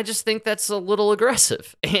 And I just think that's a little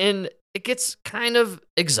aggressive. And it gets kind of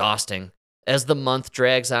exhausting as the month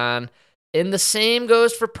drags on. And the same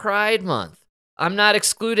goes for Pride Month. I'm not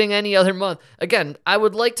excluding any other month. Again, I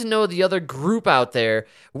would like to know the other group out there.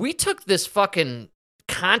 We took this fucking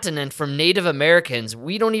continent from Native Americans.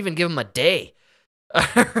 We don't even give them a day.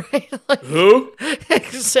 Right? Like, Who?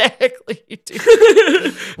 exactly, dude.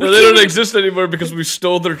 No, they don't exist anymore because we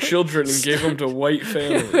stole their children and gave them to white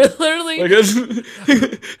families. Literally. Like,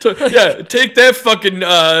 yeah, take that fucking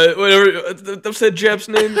whatever. What's that Jap's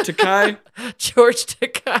name? Takai. George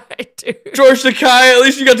Takai, dude. George Takai. At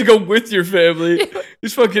least you got to go with your family.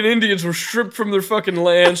 These fucking Indians were stripped from their fucking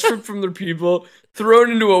land, stripped from their people, thrown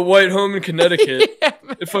into a white home in Connecticut.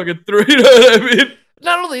 And fucking threw. You know what I mean?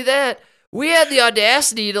 Not only that, we had the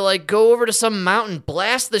audacity to like go over to some mountain,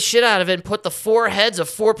 blast the shit out of it, and put the 4 heads of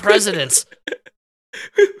 4 presidents.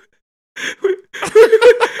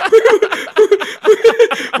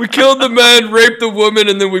 We killed the man, raped the woman,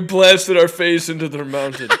 and then we blasted our face into their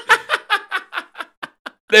mountain.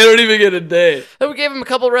 They don't even get a day. And we gave them a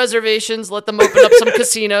couple reservations, let them open up some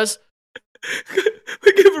casinos.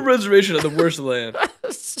 We gave a reservation on the worst land.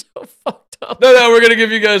 So fucked up. No, we're gonna give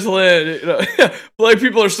you guys land. You know, black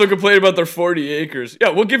people are still complaining about their 40 acres. Yeah,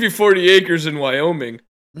 we'll give you 40 acres in Wyoming.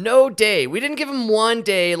 No day. We didn't give them 1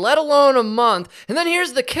 day, let alone a month. And then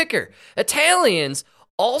here's the kicker. Italians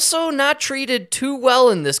also not treated too well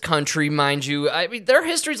in this country, mind you. I mean, their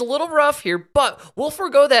history's a little rough here, but we'll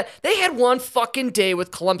forgo that. They had 1 fucking day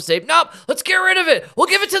with Columbus Day. Nope, let's get rid of it. We'll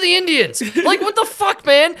give it to the Indians. Like, what the fuck,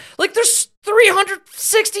 man? Like, there's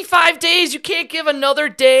 365 days. You can't give another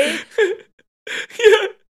day. Yeah.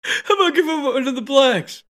 How about give them one to the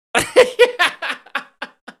blacks?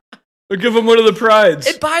 Or give them one of the prides.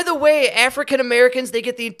 And by the way, African Americans, they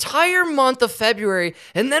get the entire month of February,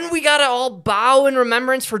 and then we gotta all bow in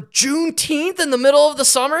remembrance for Juneteenth in the middle of the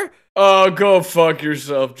summer? Oh, go fuck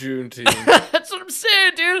yourself, Juneteenth. That's what I'm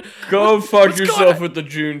saying, dude. Go fuck yourself with the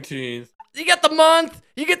Juneteenth. You got the month,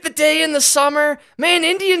 you get the day in the summer. Man,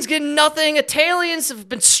 Indians get nothing. Italians have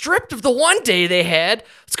been stripped of the 1 day they had.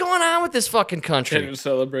 What's going on with this fucking country? Can't even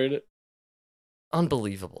celebrate it.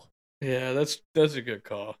 Unbelievable. Yeah, that's a good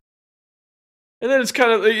call. And then it's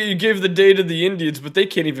kind of like you gave the day to the Indians, but they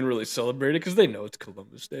can't even really celebrate it because they know it's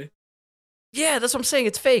Columbus Day. Yeah, that's what I'm saying.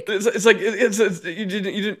 It's fake. It's like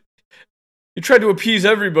you tried to appease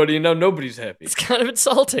everybody, and now nobody's happy. It's kind of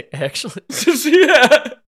insulting, actually.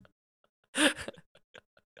 Yeah.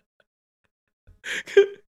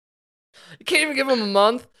 You can't even give them a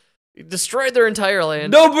month. You destroyed their entire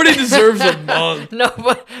land. Nobody deserves a month.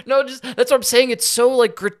 No, just that's what I'm saying. It's so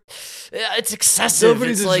like it's excessive.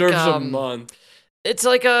 Nobody it's deserves like, a month. It's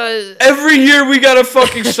like a every year we gotta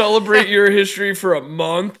fucking celebrate your history for a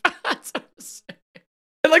month.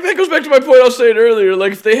 And like that goes back to my point I was saying earlier.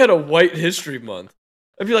 Like if they had a White History Month,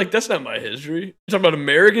 I'd be like, that's not my history. You're talking about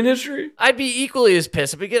American history? I'd be equally as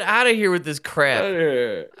pissed if we get out of here with this crap.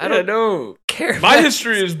 I don't know. Care. My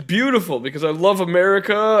history is beautiful because I love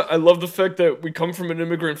America. I love the fact that we come from an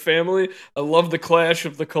immigrant family. I love the clash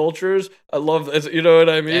of the cultures. I love, you know what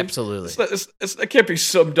I mean? Absolutely. It can't be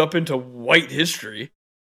summed up into white history.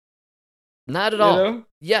 Not at all. You know?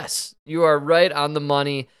 Yes, you are right on the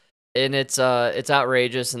money. And it's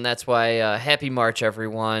outrageous, and that's why happy March,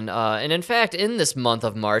 everyone. And in fact, in this month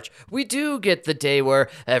of March, we do get the day where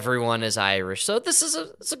everyone is Irish. So this is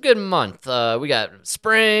it's a good month. We got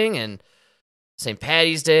spring and St.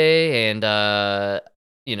 Paddy's Day and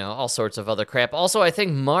all sorts of other crap. Also, I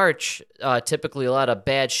think March, typically a lot of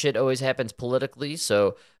bad shit always happens politically.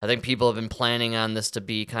 So I think people have been planning on this to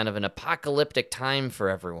be kind of an apocalyptic time for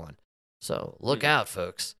everyone. So look out,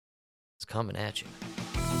 folks. It's coming at you.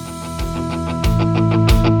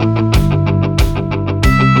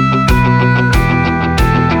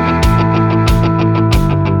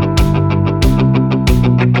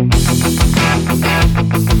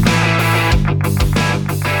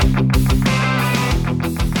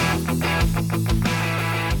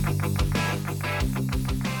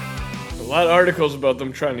 A lot of articles about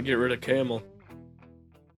them trying to get rid of camel.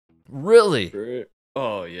 Really?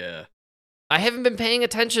 Oh, yeah. I haven't been paying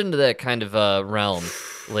attention to that kind of realm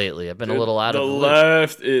lately. I've been a little out of the loop. The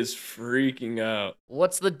left is freaking out.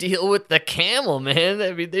 What's the deal with the camel, man?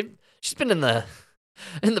 I mean, she's been in the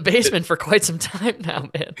basement for quite some time now,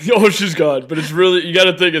 man. Oh, she's gone. But it's really, you got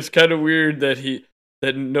to think it's kind of weird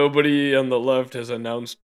that nobody on the left has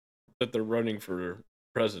announced that they're running for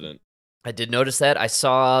president. I did notice that. I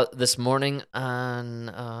saw this morning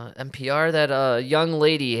on NPR that a young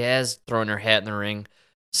lady has thrown her hat in the ring.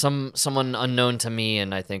 Someone unknown to me,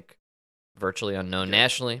 and I think virtually unknown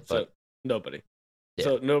nationally. But so, nobody. Yeah.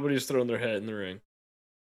 So nobody's thrown their hat in the ring.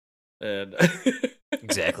 And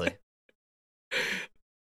exactly.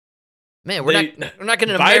 Man, we're not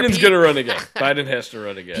getting Biden's going to run again. Biden has to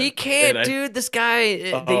run again. He can't, dude. This guy,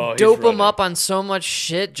 they dope him up on so much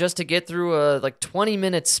shit just to get through a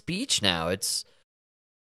 20-minute speech now. It's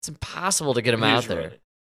impossible to get him out there. Running.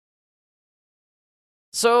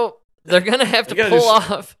 So they're going to have to pull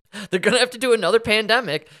off. They're going to have to do another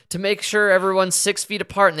pandemic to make sure everyone's 6 feet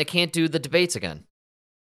apart and they can't do the debates again.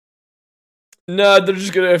 No, they're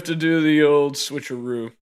just going to have to do the old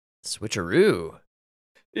switcheroo. Switcheroo?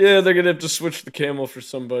 Yeah, they're going to have to switch the camel for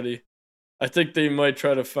somebody. I think they might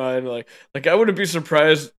try to find, like I wouldn't be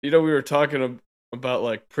surprised. We were talking about,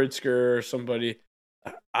 like, Pritzker or somebody.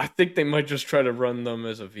 I think they might just try to run them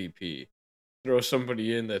as a VP. Throw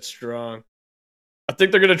somebody in that's strong. I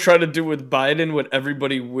think they're going to try to do with Biden what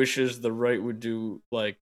everybody wishes the right would do,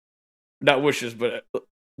 like, not wishes, but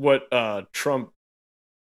what Trump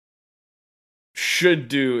should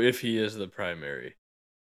do if he is the primary.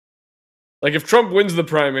 Like, if Trump wins the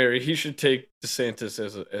primary, he should take DeSantis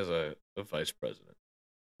as a vice president.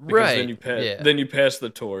 Because right. Then you pass the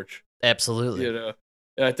torch. Absolutely.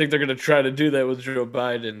 And I think they're going to try to do that with Joe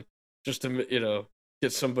Biden just to,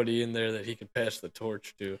 get somebody in there that he can pass the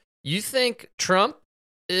torch to. You think Trump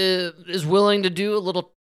is willing to do a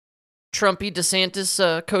little Trumpy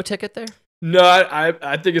DeSantis co-ticket there? No,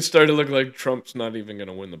 I think it's starting to look like Trump's not even going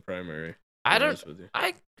to win the primary.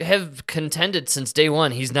 I have contended since day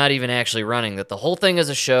one he's not even actually running, that the whole thing is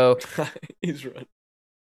a show. He's running.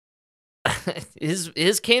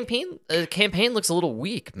 His campaign looks a little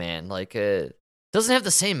weak, man. Like, doesn't have the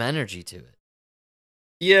same energy to it.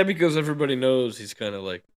 Yeah, because everybody knows he's kind of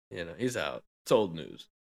like, he's out. It's old news.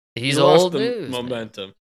 He's old news. Momentum.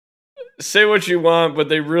 Man. Say what you want, but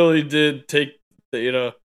they really did take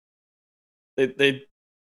the,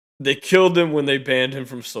 they killed him when they banned him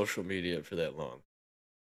from social media for that long.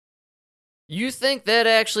 You think that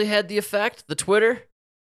actually had the effect? The Twitter?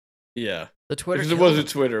 Yeah. The Twitter. Because it wasn't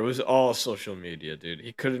Twitter. It was all social media, dude.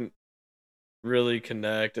 He couldn't really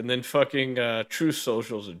connect. And then fucking Truth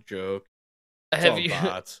Social's a joke. Have you?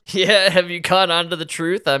 Yeah, have you caught on to the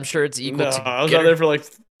Truth? I'm sure it's equal to. I was out there for like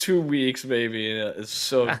 2 weeks, maybe. And it's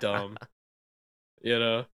so dumb.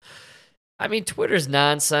 I mean, Twitter's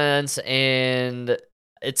nonsense, and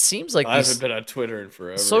it seems like I haven't been on Twitter in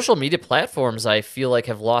forever. Social media platforms, I feel like,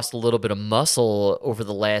 have lost a little bit of muscle over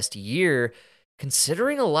the last year,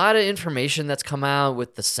 considering a lot of information that's come out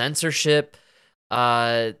with the censorship.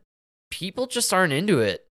 People just aren't into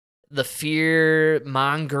it. The fear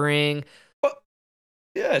mongering.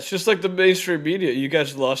 Yeah, it's just like the mainstream media. You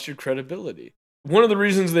guys lost your credibility. One of the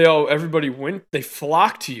reasons they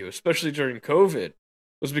flocked to you, especially during COVID,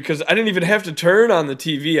 was because I didn't even have to turn on the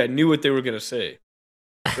TV. I knew what they were going to say.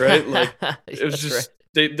 Right? Like, it was just,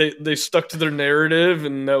 right. They stuck to their narrative,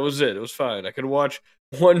 and that was it. It was fine. I could watch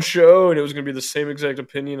one show, and it was going to be the same exact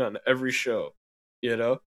opinion on every show,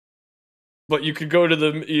 But you could go to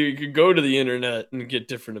the internet and get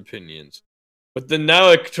different opinions. But then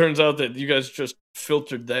now it turns out that you guys just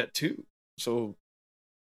filtered that too. So,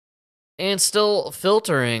 and still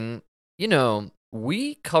filtering,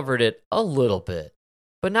 we covered it a little bit,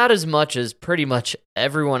 but not as much as pretty much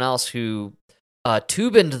everyone else who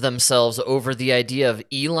tubined themselves over the idea of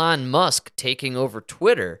Elon Musk taking over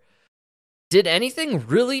Twitter. Did anything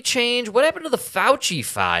really change? What happened to the Fauci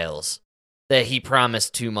files that he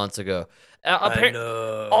promised 2 months ago? I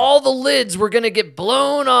know. All the lids were going to get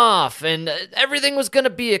blown off and everything was going to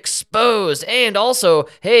be exposed. And also,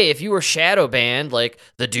 hey, if you were shadow banned, like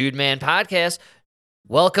the Dude Man podcast,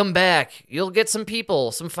 welcome back. You'll get some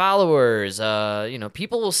people, some followers.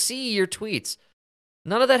 People will see your tweets.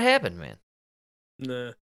 None of that happened, man.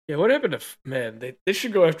 Nah. Yeah, what happened to... Man, they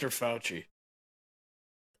should go after Fauci.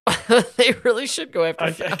 They really should go after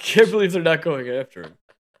Fauci. I can't believe they're not going after him.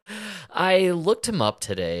 I looked him up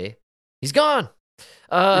today. He's gone.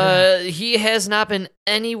 He has not been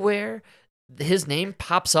anywhere. His name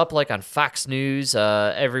pops up like on Fox News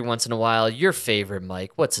every once in a while. Your favorite,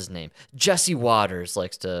 Mike, what's his name? Jesse Waters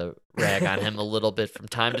likes to rag on him a little bit from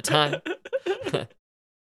time to time.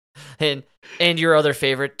 and your other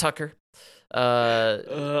favorite, Tucker,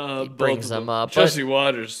 brings them up. Jesse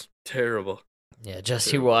Waters, terrible. Yeah,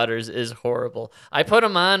 Jesse Waters is horrible. I put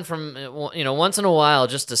him on from, once in a while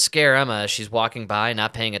just to scare Emma as she's walking by,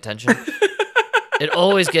 not paying attention. It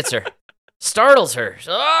always gets her. Startles her.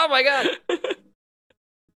 Oh, my God.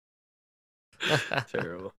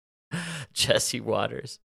 Terrible. Jesse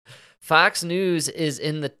Waters. Fox News is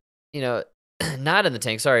in the, not in the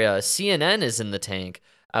tank. Sorry, CNN is in the tank.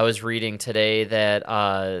 I was reading today that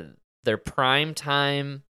their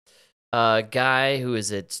primetime guy, who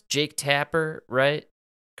is it? Jake Tapper, right?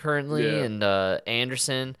 Currently, yeah. And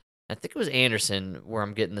Anderson. I think it was Anderson where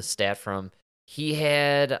I'm getting the stat from. He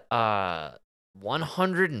had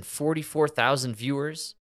 144,000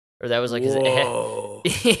 viewers, or that was like his. Whoa.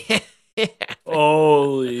 Yeah.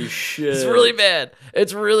 Holy shit! It's really bad.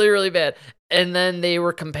 It's really, really bad. And then they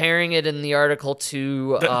were comparing it in the article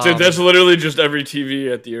to Dude, that's literally just every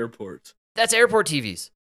TV at the airports. that's airport TVs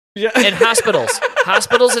Yeah. and hospitals,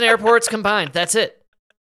 hospitals and airports combined. That's it.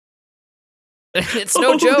 It's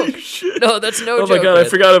no Holy joke. shit. No, that's no Oh joke. my god, I man.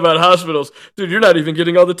 forgot about hospitals. Dude, you're not even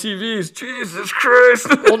getting all the TVs. Jesus Christ.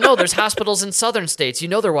 Well, no, there's hospitals in southern states. You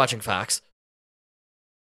know they're watching Fox.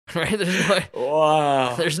 Right?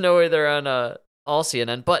 Wow. There's no way they're on all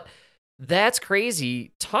CNN. But that's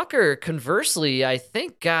crazy. Tucker, conversely, I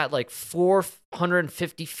think got like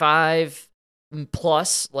 455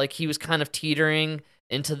 plus. Like he was kind of teetering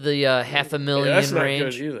into the 500,000 that's not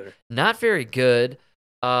range. good either. Not very good.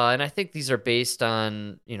 And I think these are based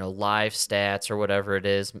on, live stats or whatever it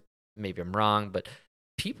is. Maybe I'm wrong, but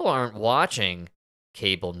people aren't watching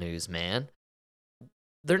cable news, man.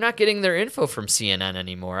 They're not getting their info from CNN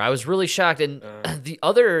anymore. I was really shocked. And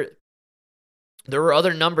there were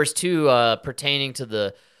other numbers too pertaining to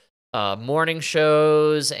the morning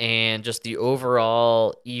shows and just the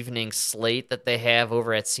overall evening slate that they have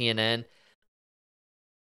over at CNN.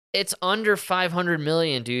 It's under 500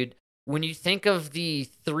 million, dude. When you think of the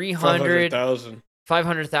 500,000.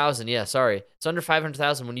 500,000, yeah, sorry. It's under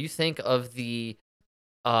 500,000. When you think of the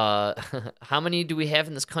how many do we have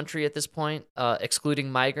in this country at this point?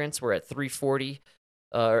 Excluding migrants, we're at 340.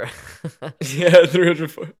 Yeah,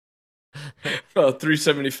 340. Well,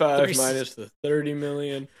 375 minus the 30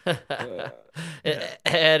 million.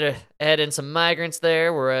 Add in some migrants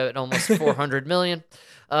there. We're at almost 400 million.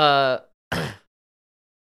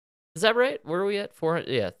 Is that right? Where are we at? 400?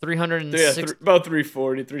 Yeah, 360. About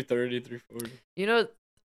 340, 330, 340.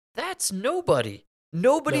 That's nobody.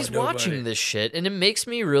 Nobody's watching this shit, and it makes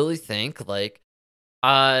me really think, like,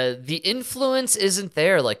 the influence isn't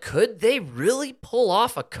there. Like, could they really pull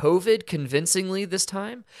off a COVID convincingly this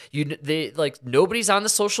time? Nobody's on the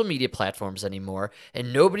social media platforms anymore,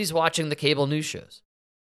 and nobody's watching the cable news shows.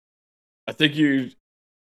 I think you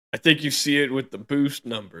see it with the boost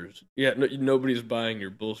numbers. Yeah, nobody's buying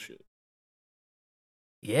your bullshit.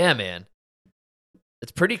 Yeah, man.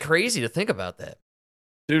 It's pretty crazy to think about that.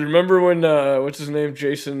 Dude, remember when, what's his name?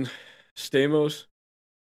 Jason Stamos?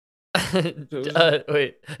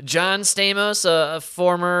 Wait. John Stamos,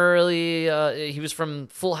 formerly, he was from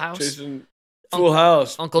Full House? Full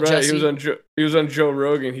House. Uncle right, Jesse? He was on Joe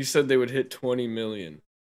Rogan. He said they would hit 20 million.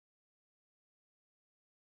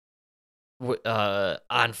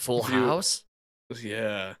 On Full House?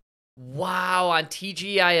 Yeah. Wow, on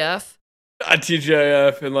TGIF? On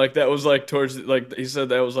TGIF, and that was towards he said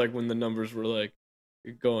that was when the numbers were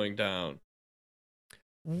going down.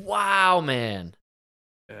 Wow, man.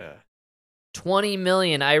 Yeah. 20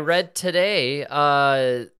 million. I read today,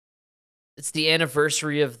 it's the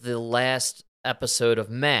anniversary of the last episode of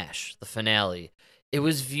MASH, the finale. It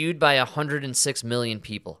was viewed by 106 million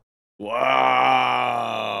people.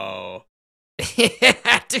 Wow.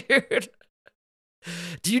 Yeah, dude.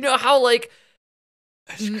 Do you know how, That's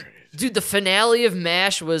crazy. Dude, the finale of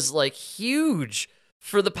MASH was, huge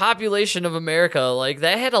for the population of America.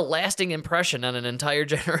 That had a lasting impression on an entire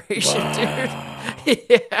generation, Wow. dude.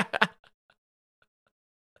 Yeah.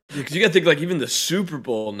 Because you gotta think, even the Super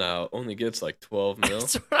Bowl now only gets 12 mil.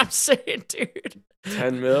 That's what I'm saying, dude.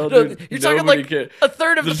 10 mil, No, dude. you're talking a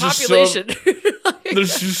third of the There's population.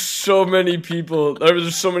 There's just so many people.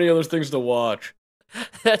 There's so many other things to watch.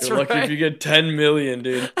 That's You're right. lucky if you get 10 million,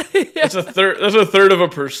 dude. Yeah. That's a third. That's a third of a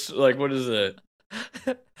person. What is that?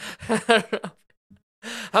 I don't know.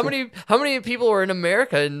 How many people were in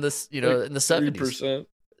America in this, in the 70s? 3%.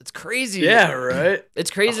 It's crazy. Yeah, right.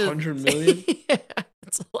 It's crazy. 100 million. Yeah,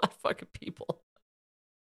 it's a lot of fucking people.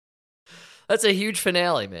 That's a huge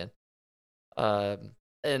finale, man.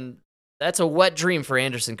 And that's a wet dream for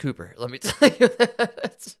Anderson Cooper. Let me tell you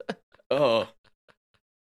that. Oh,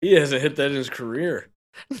 he hasn't hit that in his career.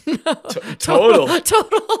 No. Total.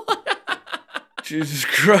 Total. Jesus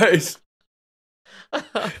Christ.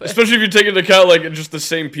 Especially if you take into account just the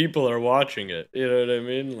same people are watching it. You know what I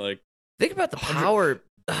mean? Think about the power.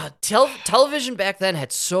 Television back then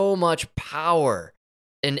had so much power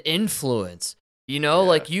and influence.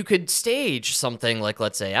 You could stage something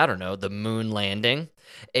let's say, I don't know, the moon landing,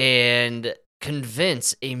 and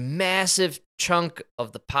convince a massive chunk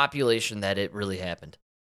of the population that it really happened.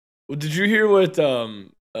 Well, did you hear what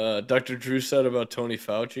Dr. Drew said about Tony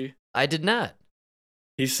Fauci? I did not.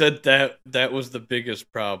 He said that was the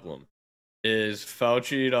biggest problem. Is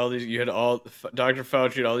Fauci and all these? You had Dr.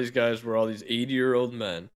 Fauci and all these guys were all these 80-year-old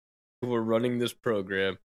men who were running this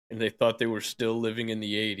program, and they thought they were still living in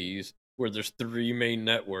the 80s, where there's 3 main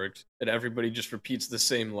networks, and everybody just repeats the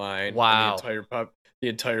same line. Wow. And the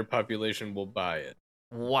entire population will buy it.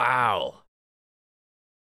 Wow.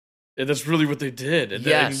 And that's really what they did. And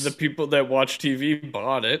then Yes. the people that watch TV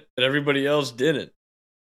bought it, and everybody else didn't.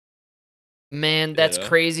 Man, that's know?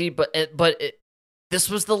 crazy. But this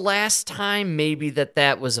was the last time maybe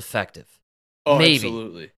that was effective. Oh, Maybe.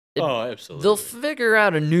 absolutely. It- Absolutely. They'll figure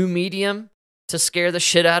out a new medium to scare the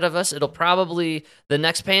shit out of us. It'll probably, the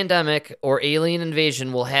next pandemic or alien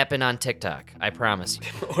invasion will happen on TikTok. I promise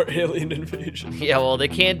you. Or alien invasion. Yeah, well, they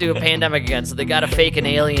can't do a pandemic again, so they gotta fake an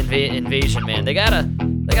alien invasion, man. They gotta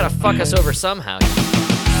fuck us over somehow.